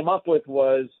what I came up with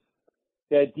was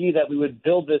the idea that we would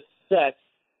build this set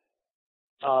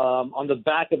on the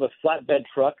back of a flatbed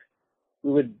truck.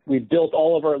 We built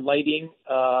all of our lighting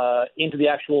into the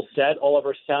actual set. All of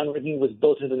our sound rigging was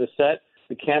built into the set.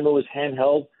 The camera was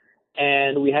handheld,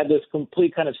 and we had this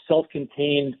complete kind of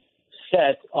self-contained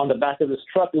set on the back of this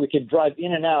truck that we could drive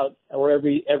in and out or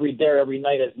every day or every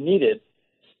night as needed.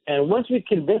 And once we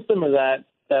convinced them of that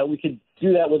we could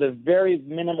do that with a very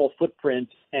minimal footprint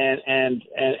and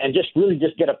just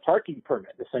get a parking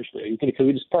permit, essentially. Because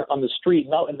we just park on the street,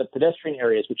 not in the pedestrian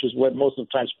areas, which is what most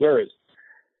of Times Square is.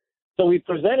 So we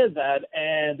presented that,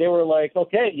 and they were like,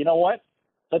 okay, you know what?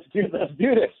 Let's do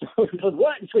this. So we said,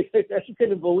 what? I actually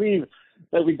couldn't believe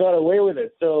that we got away with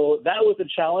it. So that was a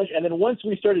challenge. And then once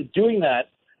we started doing that,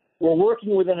 we're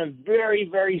working within a very,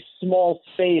 very small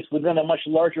space within a much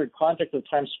larger context of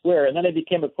Times Square. And then it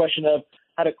became a question of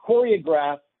how to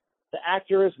choreograph the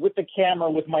actors with the camera,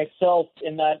 with myself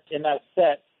in that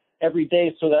set every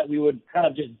day, so that we would kind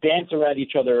of just dance around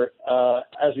each other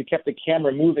as we kept the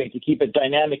camera moving to keep it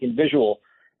dynamic and visual.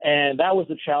 And that was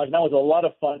the challenge. That was a lot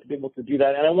of fun to be able to do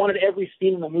that. And I wanted every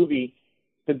scene in the movie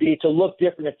to look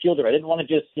different and feel different. I didn't want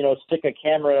to just, stick a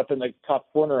camera up in the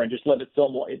top corner and just let it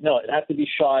film. No, it had to be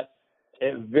shot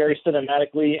very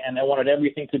cinematically, and I wanted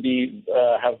everything to be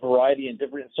have variety and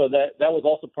different. So that was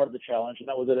also part of the challenge, and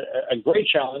that was a great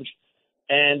challenge.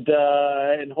 And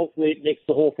hopefully it makes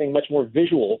the whole thing much more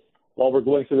visual while we're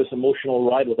going through this emotional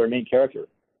ride with our main character.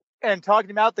 And talking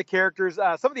about the characters,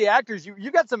 some of the actors,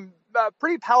 you got some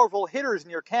pretty powerful hitters in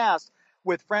your cast,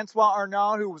 with Francois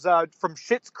Arnaud, who's from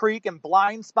Schitt's Creek and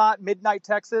Blind Spot, Midnight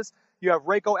Texas. You have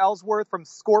Rachel Ellsworth from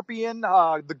Scorpion,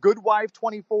 The Good Wife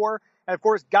 24, and of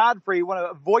course Godfrey,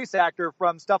 a voice actor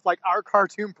from stuff like Our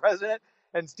Cartoon President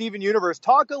and Steven Universe.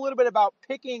 Talk a little bit about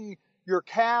picking your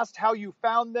cast, how you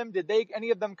found them. Did any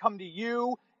of them come to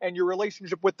you, and your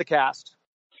relationship with the cast?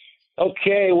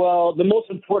 Okay, well, the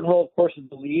most important role, of course, is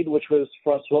the lead, which was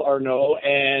Francois Arnaud,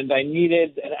 and I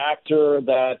needed an actor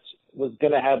that was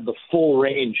going to have the full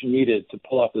range needed to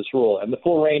pull off this role. And the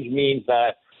full range means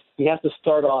that he has to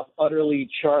start off utterly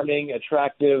charming,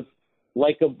 attractive,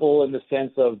 likable in the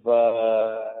sense of,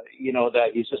 that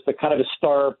he's just a kind of a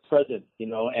star presence,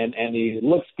 and he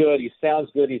looks good, he sounds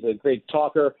good, he's a great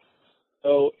talker.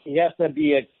 So he has to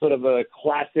be a sort of a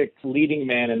classic leading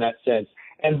man in that sense.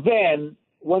 And then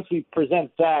once we present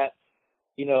that,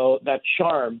 that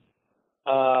charm,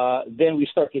 then we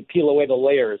start to peel away the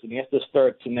layers, and he has to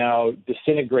start to now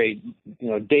disintegrate,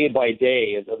 day by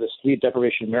day of the sleep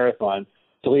deprivation marathon.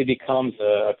 till he becomes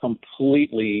a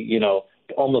completely,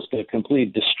 almost a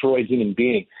completely destroyed human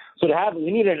being. So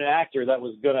we needed an actor that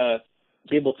was going to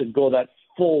be able to go that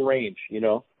full range,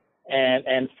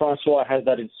 and Francois has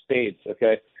that in spades,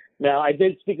 okay? Now, I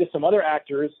did speak to some other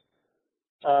actors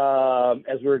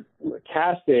as we're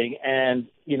casting, and,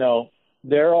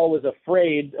 they're always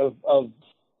afraid of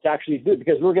to actually do it,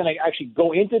 because we're going to actually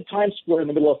go into Times Square in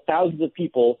the middle of thousands of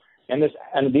people, and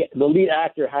the lead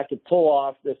actor had to pull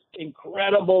off this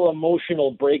incredible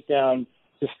emotional breakdown,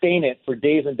 sustain it for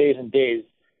days and days and days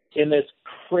in this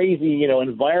crazy,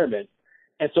 environment.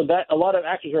 And so that a lot of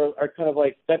actors are kind of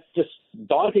like, that's just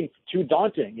too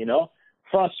daunting,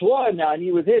 Francois now, and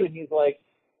he was him, and he's like,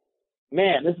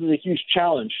 man, this is a huge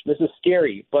challenge. This is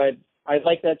scary, but I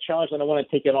like that challenge and I want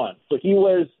to take it on. So he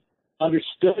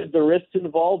understood the risks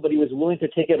involved, but he was willing to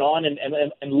take it on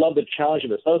and love the challenge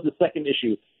of it. So that was the second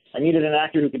issue. I needed an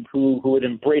actor who would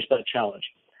embrace that challenge.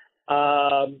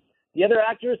 The other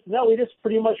actors, no, we just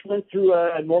pretty much went through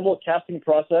a normal casting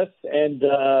process, and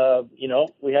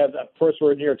we have, of course,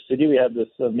 we're in New York City. We have this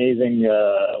amazing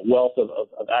wealth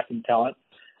of acting talent.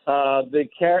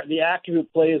 The actor who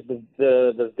plays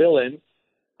the villain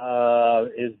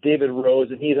is David Rose,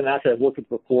 and he's an actor I've worked with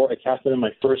before. I cast him in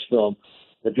my first film,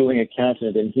 The Dueling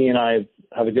Accountant, and he and I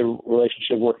have a good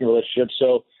working relationship.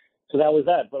 So that was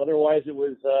that. But otherwise, it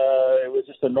was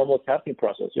just a normal casting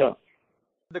process. Yeah.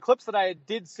 The clips that I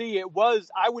did see,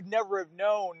 I would never have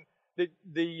known that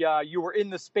you were in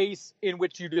the space in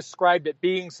which you described it,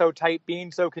 being so tight,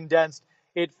 being so condensed.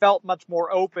 It felt much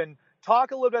more open.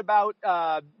 Talk a little bit about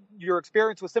your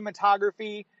experience with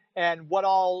cinematography and what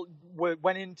all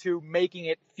went into making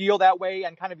it feel that way,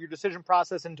 and kind of your decision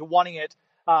process into wanting it,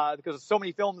 because so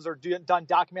many films are done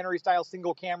documentary style,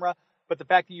 single camera, but the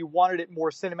fact that you wanted it more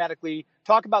cinematically.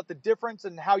 Talk about the difference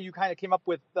and how you kind of came up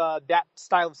with that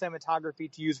style of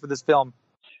cinematography to use for this film.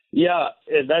 Yeah,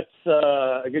 that's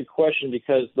a good question,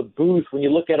 because the booth, when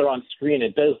you look at it on screen,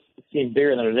 it does seem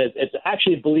bigger than it is. It's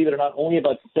actually, believe it or not, only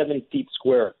about 7 feet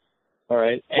square. All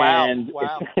right. Wow. And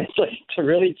it's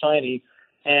really tiny.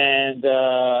 And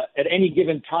at any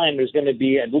given time, there's going to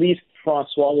be at least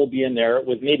Francois will be in there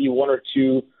with maybe 1 or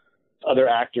 2 other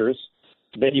actors.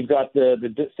 Then you've got the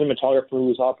cinematographer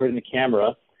who's operating the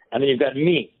camera, and then you've got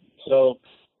me. So,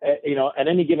 at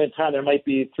any given time, there might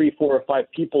be 3, 4, or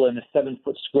 5 people in a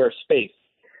 7-foot square space.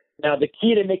 Now, the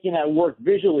key to making that work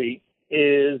visually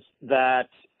is that,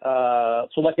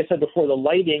 so like I said before, the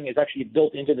lighting is actually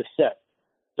built into the set.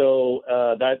 So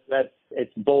that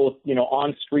it's both,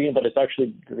 on screen, but it's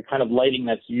actually the kind of lighting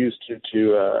that's used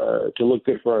to look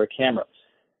good for our camera.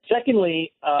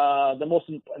 Secondly, the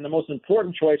most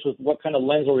important choice was what kind of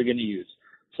lens are we going to use.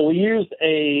 So we used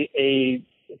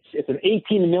it's an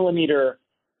 18 millimeter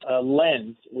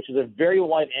lens, which is a very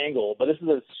wide angle, but this is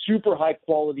a super high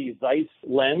quality Zeiss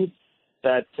lens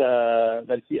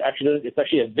it's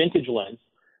actually a vintage lens,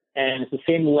 and it's the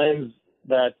same lens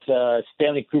that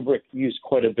Stanley Kubrick used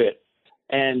quite a bit.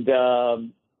 And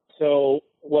so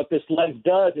what this lens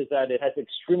does is that it has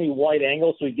extremely wide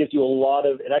angle, so it gives you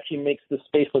it actually makes the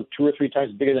space look 2 or 3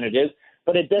 times bigger than it is,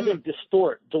 but it doesn't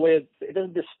distort it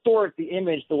doesn't distort the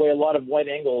image the way a lot of wide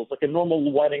angles, like a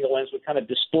normal wide angle lens would kind of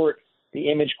distort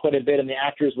the image quite a bit, and the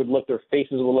actors their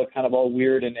faces would look kind of all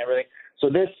weird and everything. So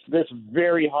this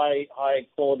very high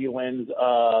quality lens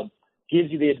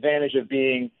gives you the advantage of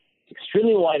being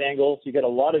extremely wide angle, so you get a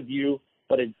lot of view,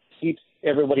 but it keeps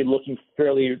everybody looking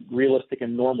fairly realistic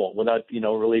and normal without,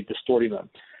 really distorting them.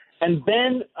 And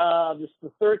then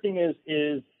the third thing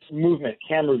is movement,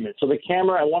 camera movement. So the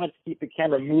camera, I wanted to keep the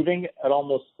camera moving at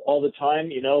almost all the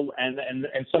time, and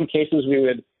in some cases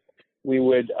we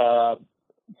would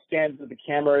stand with the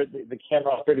camera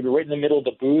operator would be right in the middle of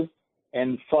the booth,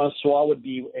 and Francois would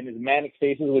be, in his manic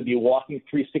phases, would be walking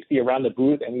 360 around the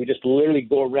booth, and we would just literally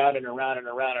go around and around and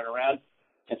around and around.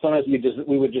 And sometimes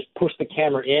we would just push the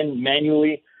camera in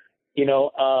manually,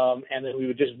 and then we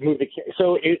would just move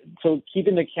so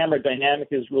keeping the camera dynamic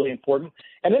is really important.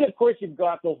 And then, of course, you've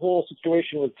got the whole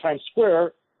situation with Times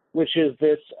Square, which is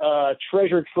this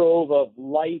treasure trove of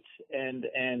light and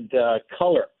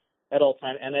color at all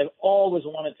times. And I've always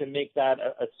wanted to make that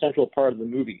a central part of the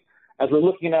movie. As we're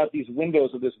looking out these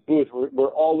windows of this booth, we're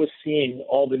always seeing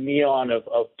all the neon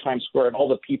of Times Square and all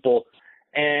the people.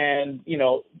 And,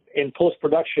 in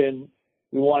post-production,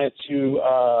 we wanted to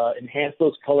enhance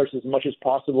those colors as much as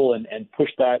possible and push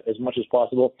that as much as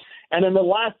possible. And then the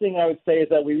last thing I would say is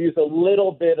that we used a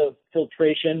little bit of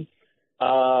filtration, we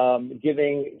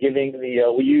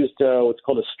used what's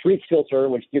called a streak filter,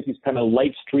 which gives these kind of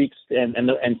light streaks, and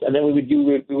then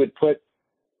we would put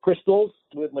crystals.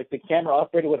 With like the camera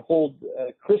operator would hold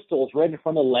crystals right in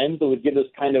front of the lens that would give this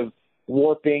kind of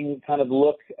warping kind of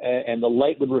look, and the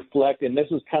light would reflect. And this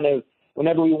was kind of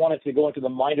whenever we wanted to go into the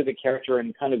mind of the character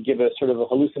and kind of give a sort of a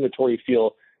hallucinatory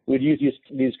feel, we'd use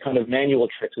these kind of manual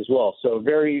tricks as well. So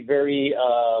very, very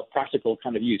practical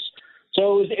kind of use.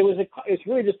 So it's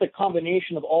really just a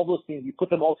combination of all those things. You put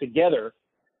them all together,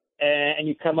 and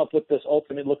you come up with this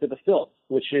ultimate look at the film,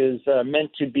 which is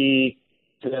meant to be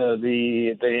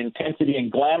the intensity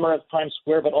and glamour of Times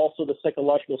Square, but also the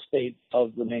psychological state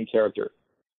of the main character.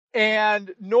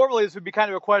 And normally this would be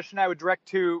kind of a question I would direct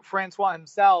to Francois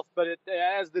himself, but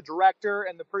as the director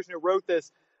and the person who wrote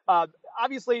this,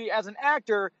 obviously as an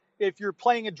actor, if you're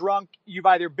playing a drunk, you've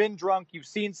either been drunk, you've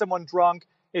seen someone drunk.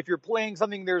 If you're playing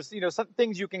something, there's some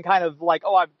things you can kind of like,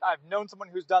 oh, I've known someone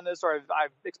who's done this, or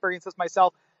I've experienced this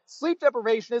myself. Sleep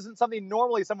deprivation isn't something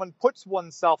normally someone puts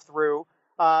oneself through.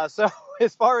 So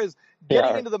as far as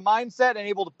getting into the mindset and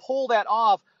able to pull that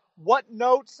off, what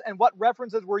notes and what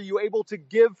references were you able to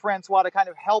give Francois to kind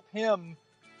of help him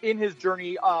in his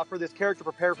journey for this character,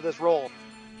 prepare for this role?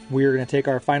 We're going to take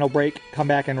our final break, come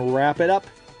back and wrap it up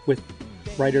with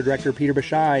writer-director Peter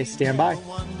Bishai. Stand by.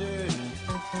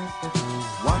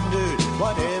 Wondered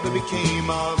whatever became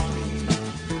of me.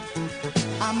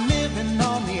 I'm living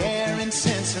on the air in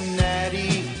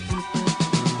Cincinnati,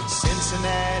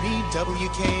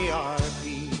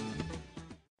 WKRP.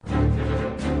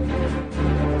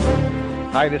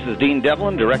 Hi, this is Dean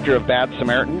Devlin, director of Bad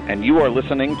Samaritan, and you are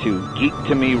listening to Geek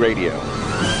to Me Radio.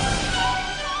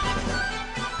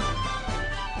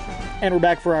 And we're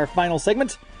back for our final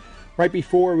segment. Right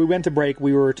before we went to break,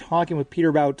 we were talking with Peter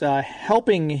about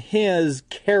helping his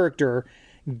character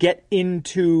get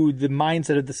into the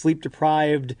mindset of the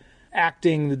sleep-deprived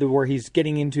acting, where he's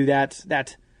getting into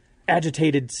that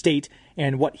agitated state,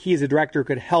 and what he as a director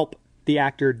could help the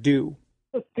actor do.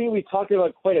 The thing we talked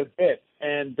about quite a bit,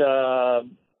 and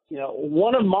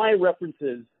one of my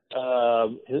references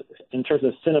in terms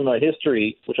of cinema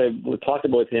history, which I talked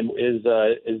about with him, is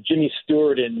Jimmy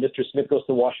Stewart in Mr. Smith Goes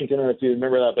to Washington. I don't know if you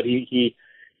remember that, but he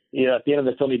at the end of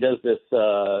the film, he does this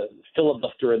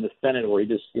filibuster in the Senate where he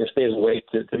just stays awake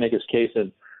to make his case.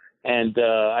 And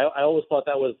I always thought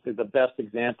that was the best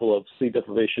example of sleep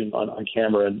deprivation on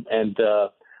camera. And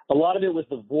a lot of it was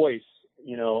the voice,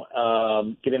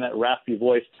 getting that raspy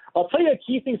voice. I'll tell you a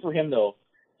key thing for him, though.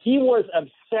 He was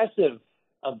obsessive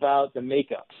about the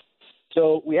makeup.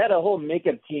 So we had a whole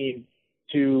makeup team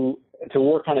to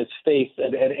work on his face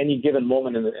at any given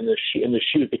moment in the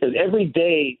shoot, because every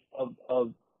day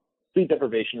of sleep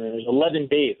deprivation, and there's 11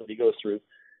 days that he goes through,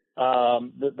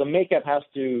 the makeup has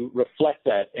to reflect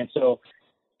that. And so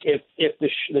if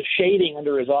the shading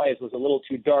under his eyes was a little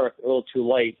too dark, a little too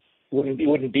light, it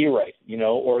wouldn't be right,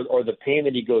 or the pain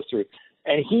that he goes through.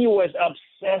 And he was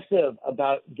obsessive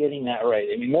about getting that right.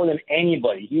 I mean, more than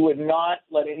anybody, he would not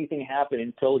let anything happen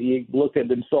until he looked at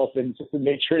himself and just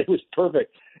made sure it was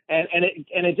perfect. And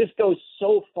it just goes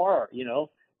so far,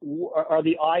 Are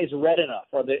the eyes red enough?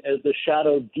 Is the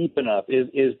shadow deep enough?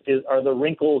 Are the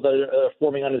wrinkles that are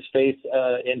forming on his face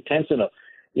intense enough?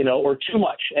 Or too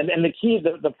much? And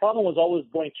the problem was always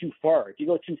going too far. If you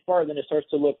go too far, then it starts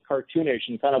to look cartoonish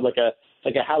and kind of like a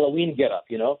Halloween getup,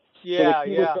 Yeah,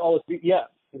 yeah,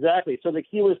 exactly. So the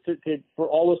key was for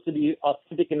all this to be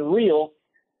authentic and real,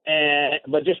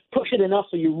 but just push it enough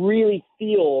so you really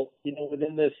feel,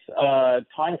 within this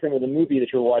time frame of the movie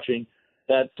that you're watching,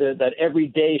 that every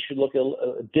day should look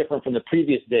different from the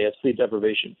previous day of sleep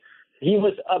deprivation. He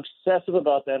was obsessive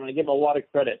about that, and I give him a lot of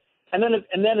credit. And then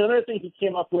another thing he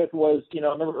came up with was, I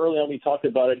remember early on we talked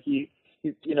about it.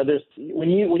 There's when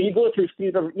you go through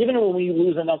sleep, even when we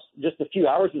lose enough, just a few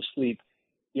hours of sleep,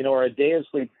 or a day of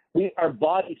sleep, our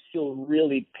bodies feel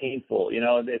really painful.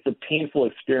 It's a painful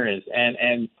experience.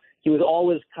 And he was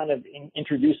always kind of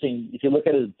introducing, if you look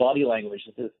at his body language,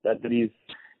 he said he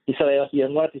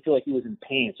wanted to feel like he was in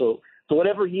pain. So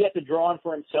whatever he had to draw on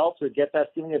for himself to get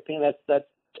that feeling of pain, that's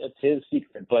his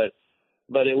secret. But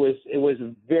it was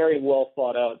very well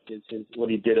thought out, what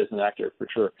he did as an actor, for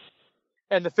sure.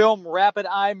 And the film Rapid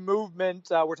Eye Movement,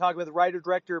 we're talking with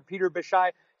writer-director Peter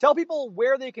Bishai. Tell people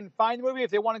where they can find the movie if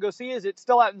they want to go see it. Is it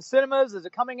still out in cinemas? Is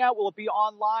it coming out? Will it be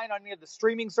online on any of the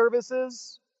streaming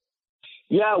services?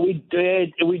 Yeah, we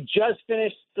did. We just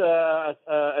finished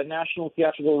a national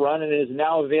theatrical run, and it is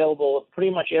now available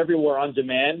pretty much everywhere on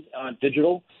demand, on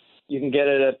digital. You can get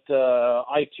it at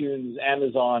iTunes,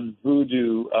 Amazon,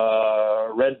 Vudu,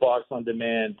 Redbox on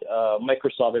demand,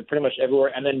 Microsoft, and pretty much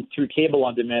everywhere, and then through cable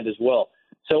on demand as well.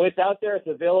 So it's out there. It's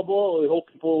available. We hope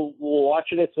people will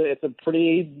watch it. It's a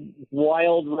pretty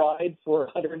wild ride for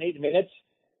 108 minutes.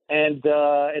 And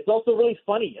it's also really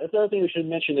funny. That's the other thing we should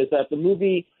mention is that the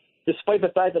movie, despite the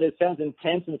fact that it sounds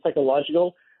intense and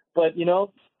psychological, but, you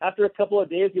know, after a couple of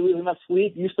days, you lose enough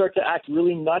sleep, you start to act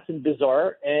really nuts and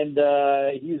bizarre. And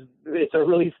there's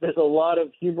a lot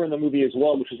of humor in the movie as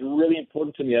well, which is really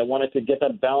important to me. I wanted to get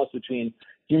that balance between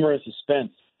humor and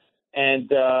suspense. And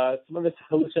some of his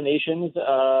hallucinations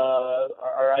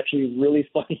are actually really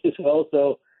funny as well.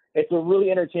 So it's a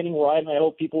really entertaining ride, and I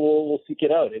hope people will seek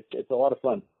it out. It's a lot of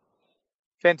fun.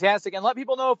 Fantastic. And let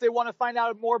people know if they want to find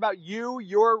out more about you,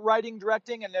 your writing,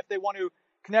 directing, and if they want to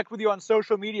connect with you on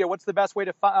social media, what's the best way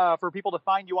to for people to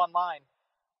find you online?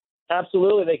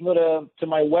 Absolutely. They can go to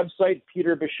my website,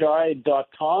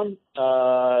 peterbishai.com.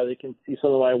 They can see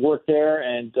some of my work there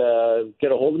and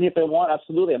get a hold of me if they want.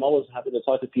 Absolutely. I'm always happy to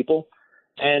talk to people.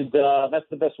 And that's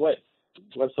the best way.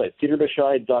 Website,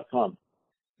 peterbishai.com.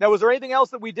 Now, was there anything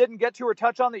else that we didn't get to or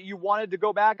touch on that you wanted to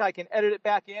go back? I can edit it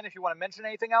back in if you want to mention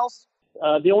anything else.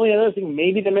 The only other thing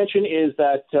maybe to mention is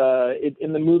that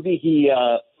in the movie,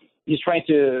 he's trying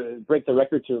to break the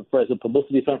record as a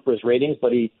publicity stunt for his ratings,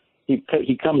 but he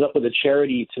comes up with a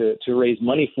charity to raise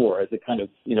money for as a kind of,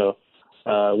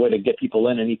 way to get people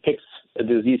in. And he picks a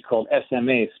disease called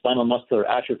SMA, spinal muscular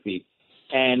atrophy.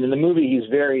 And in the movie, he's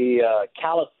very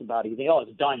callous about it. He thinks,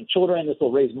 it's dying children. This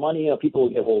will raise money.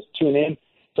 People will tune in.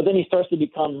 But then he starts to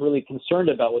become really concerned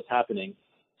about what's happening.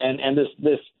 And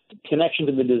this connection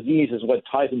to the disease is what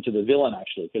ties him to the villain,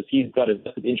 actually, because he's got a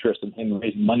vested interest in him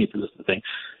raising money for this thing.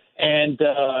 And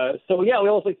we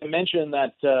always like to mention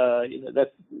that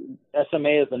that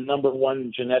SMA is the number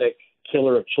one genetic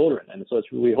killer of children. And so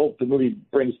we hope the movie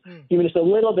brings even just a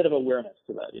little bit of awareness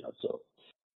to that, so.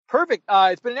 Perfect.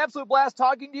 It's been an absolute blast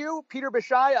talking to you, Peter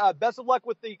Bishai. Best of luck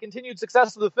with the continued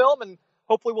success of the film, and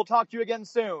hopefully we'll talk to you again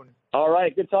soon. All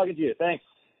right. Good talking to you. Thanks.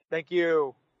 Thank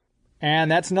you. And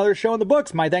that's another show in the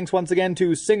books. My thanks once again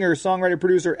to singer, songwriter,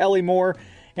 producer Elli Moore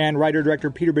and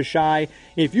writer-director Peter Bishai.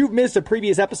 If you've missed a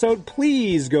previous episode,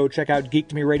 please go check out Geek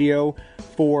to Me Radio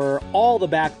for all the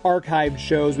back archived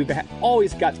shows. We've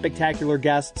always got spectacular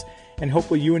guests, and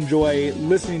hopefully you enjoy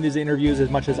listening to these interviews as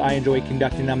much as I enjoy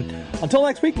conducting them. Until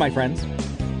next week, my friends.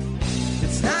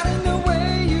 It's not in the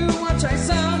way you watch I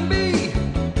zombie.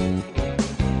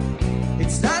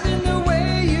 It's not in the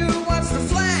way you watch The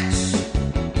Flash.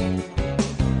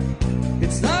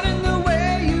 It's not in the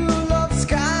way you love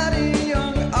Scotty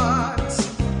Young art.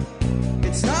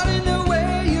 It's not in the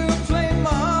way you play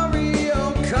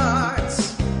Mario Kart.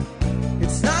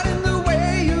 It's not in the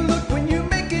way you look when you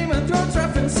make Game of Thrones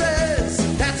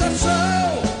references. That's a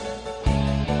show.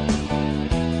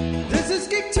 This is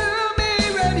Geek to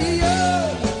Me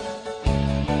Radio.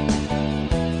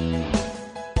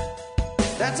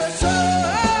 That's a show.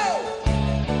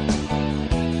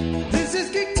 This is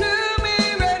Geek to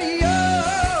Me Radio.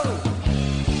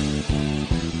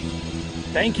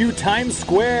 Thank you, Times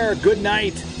Square. Good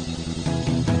night.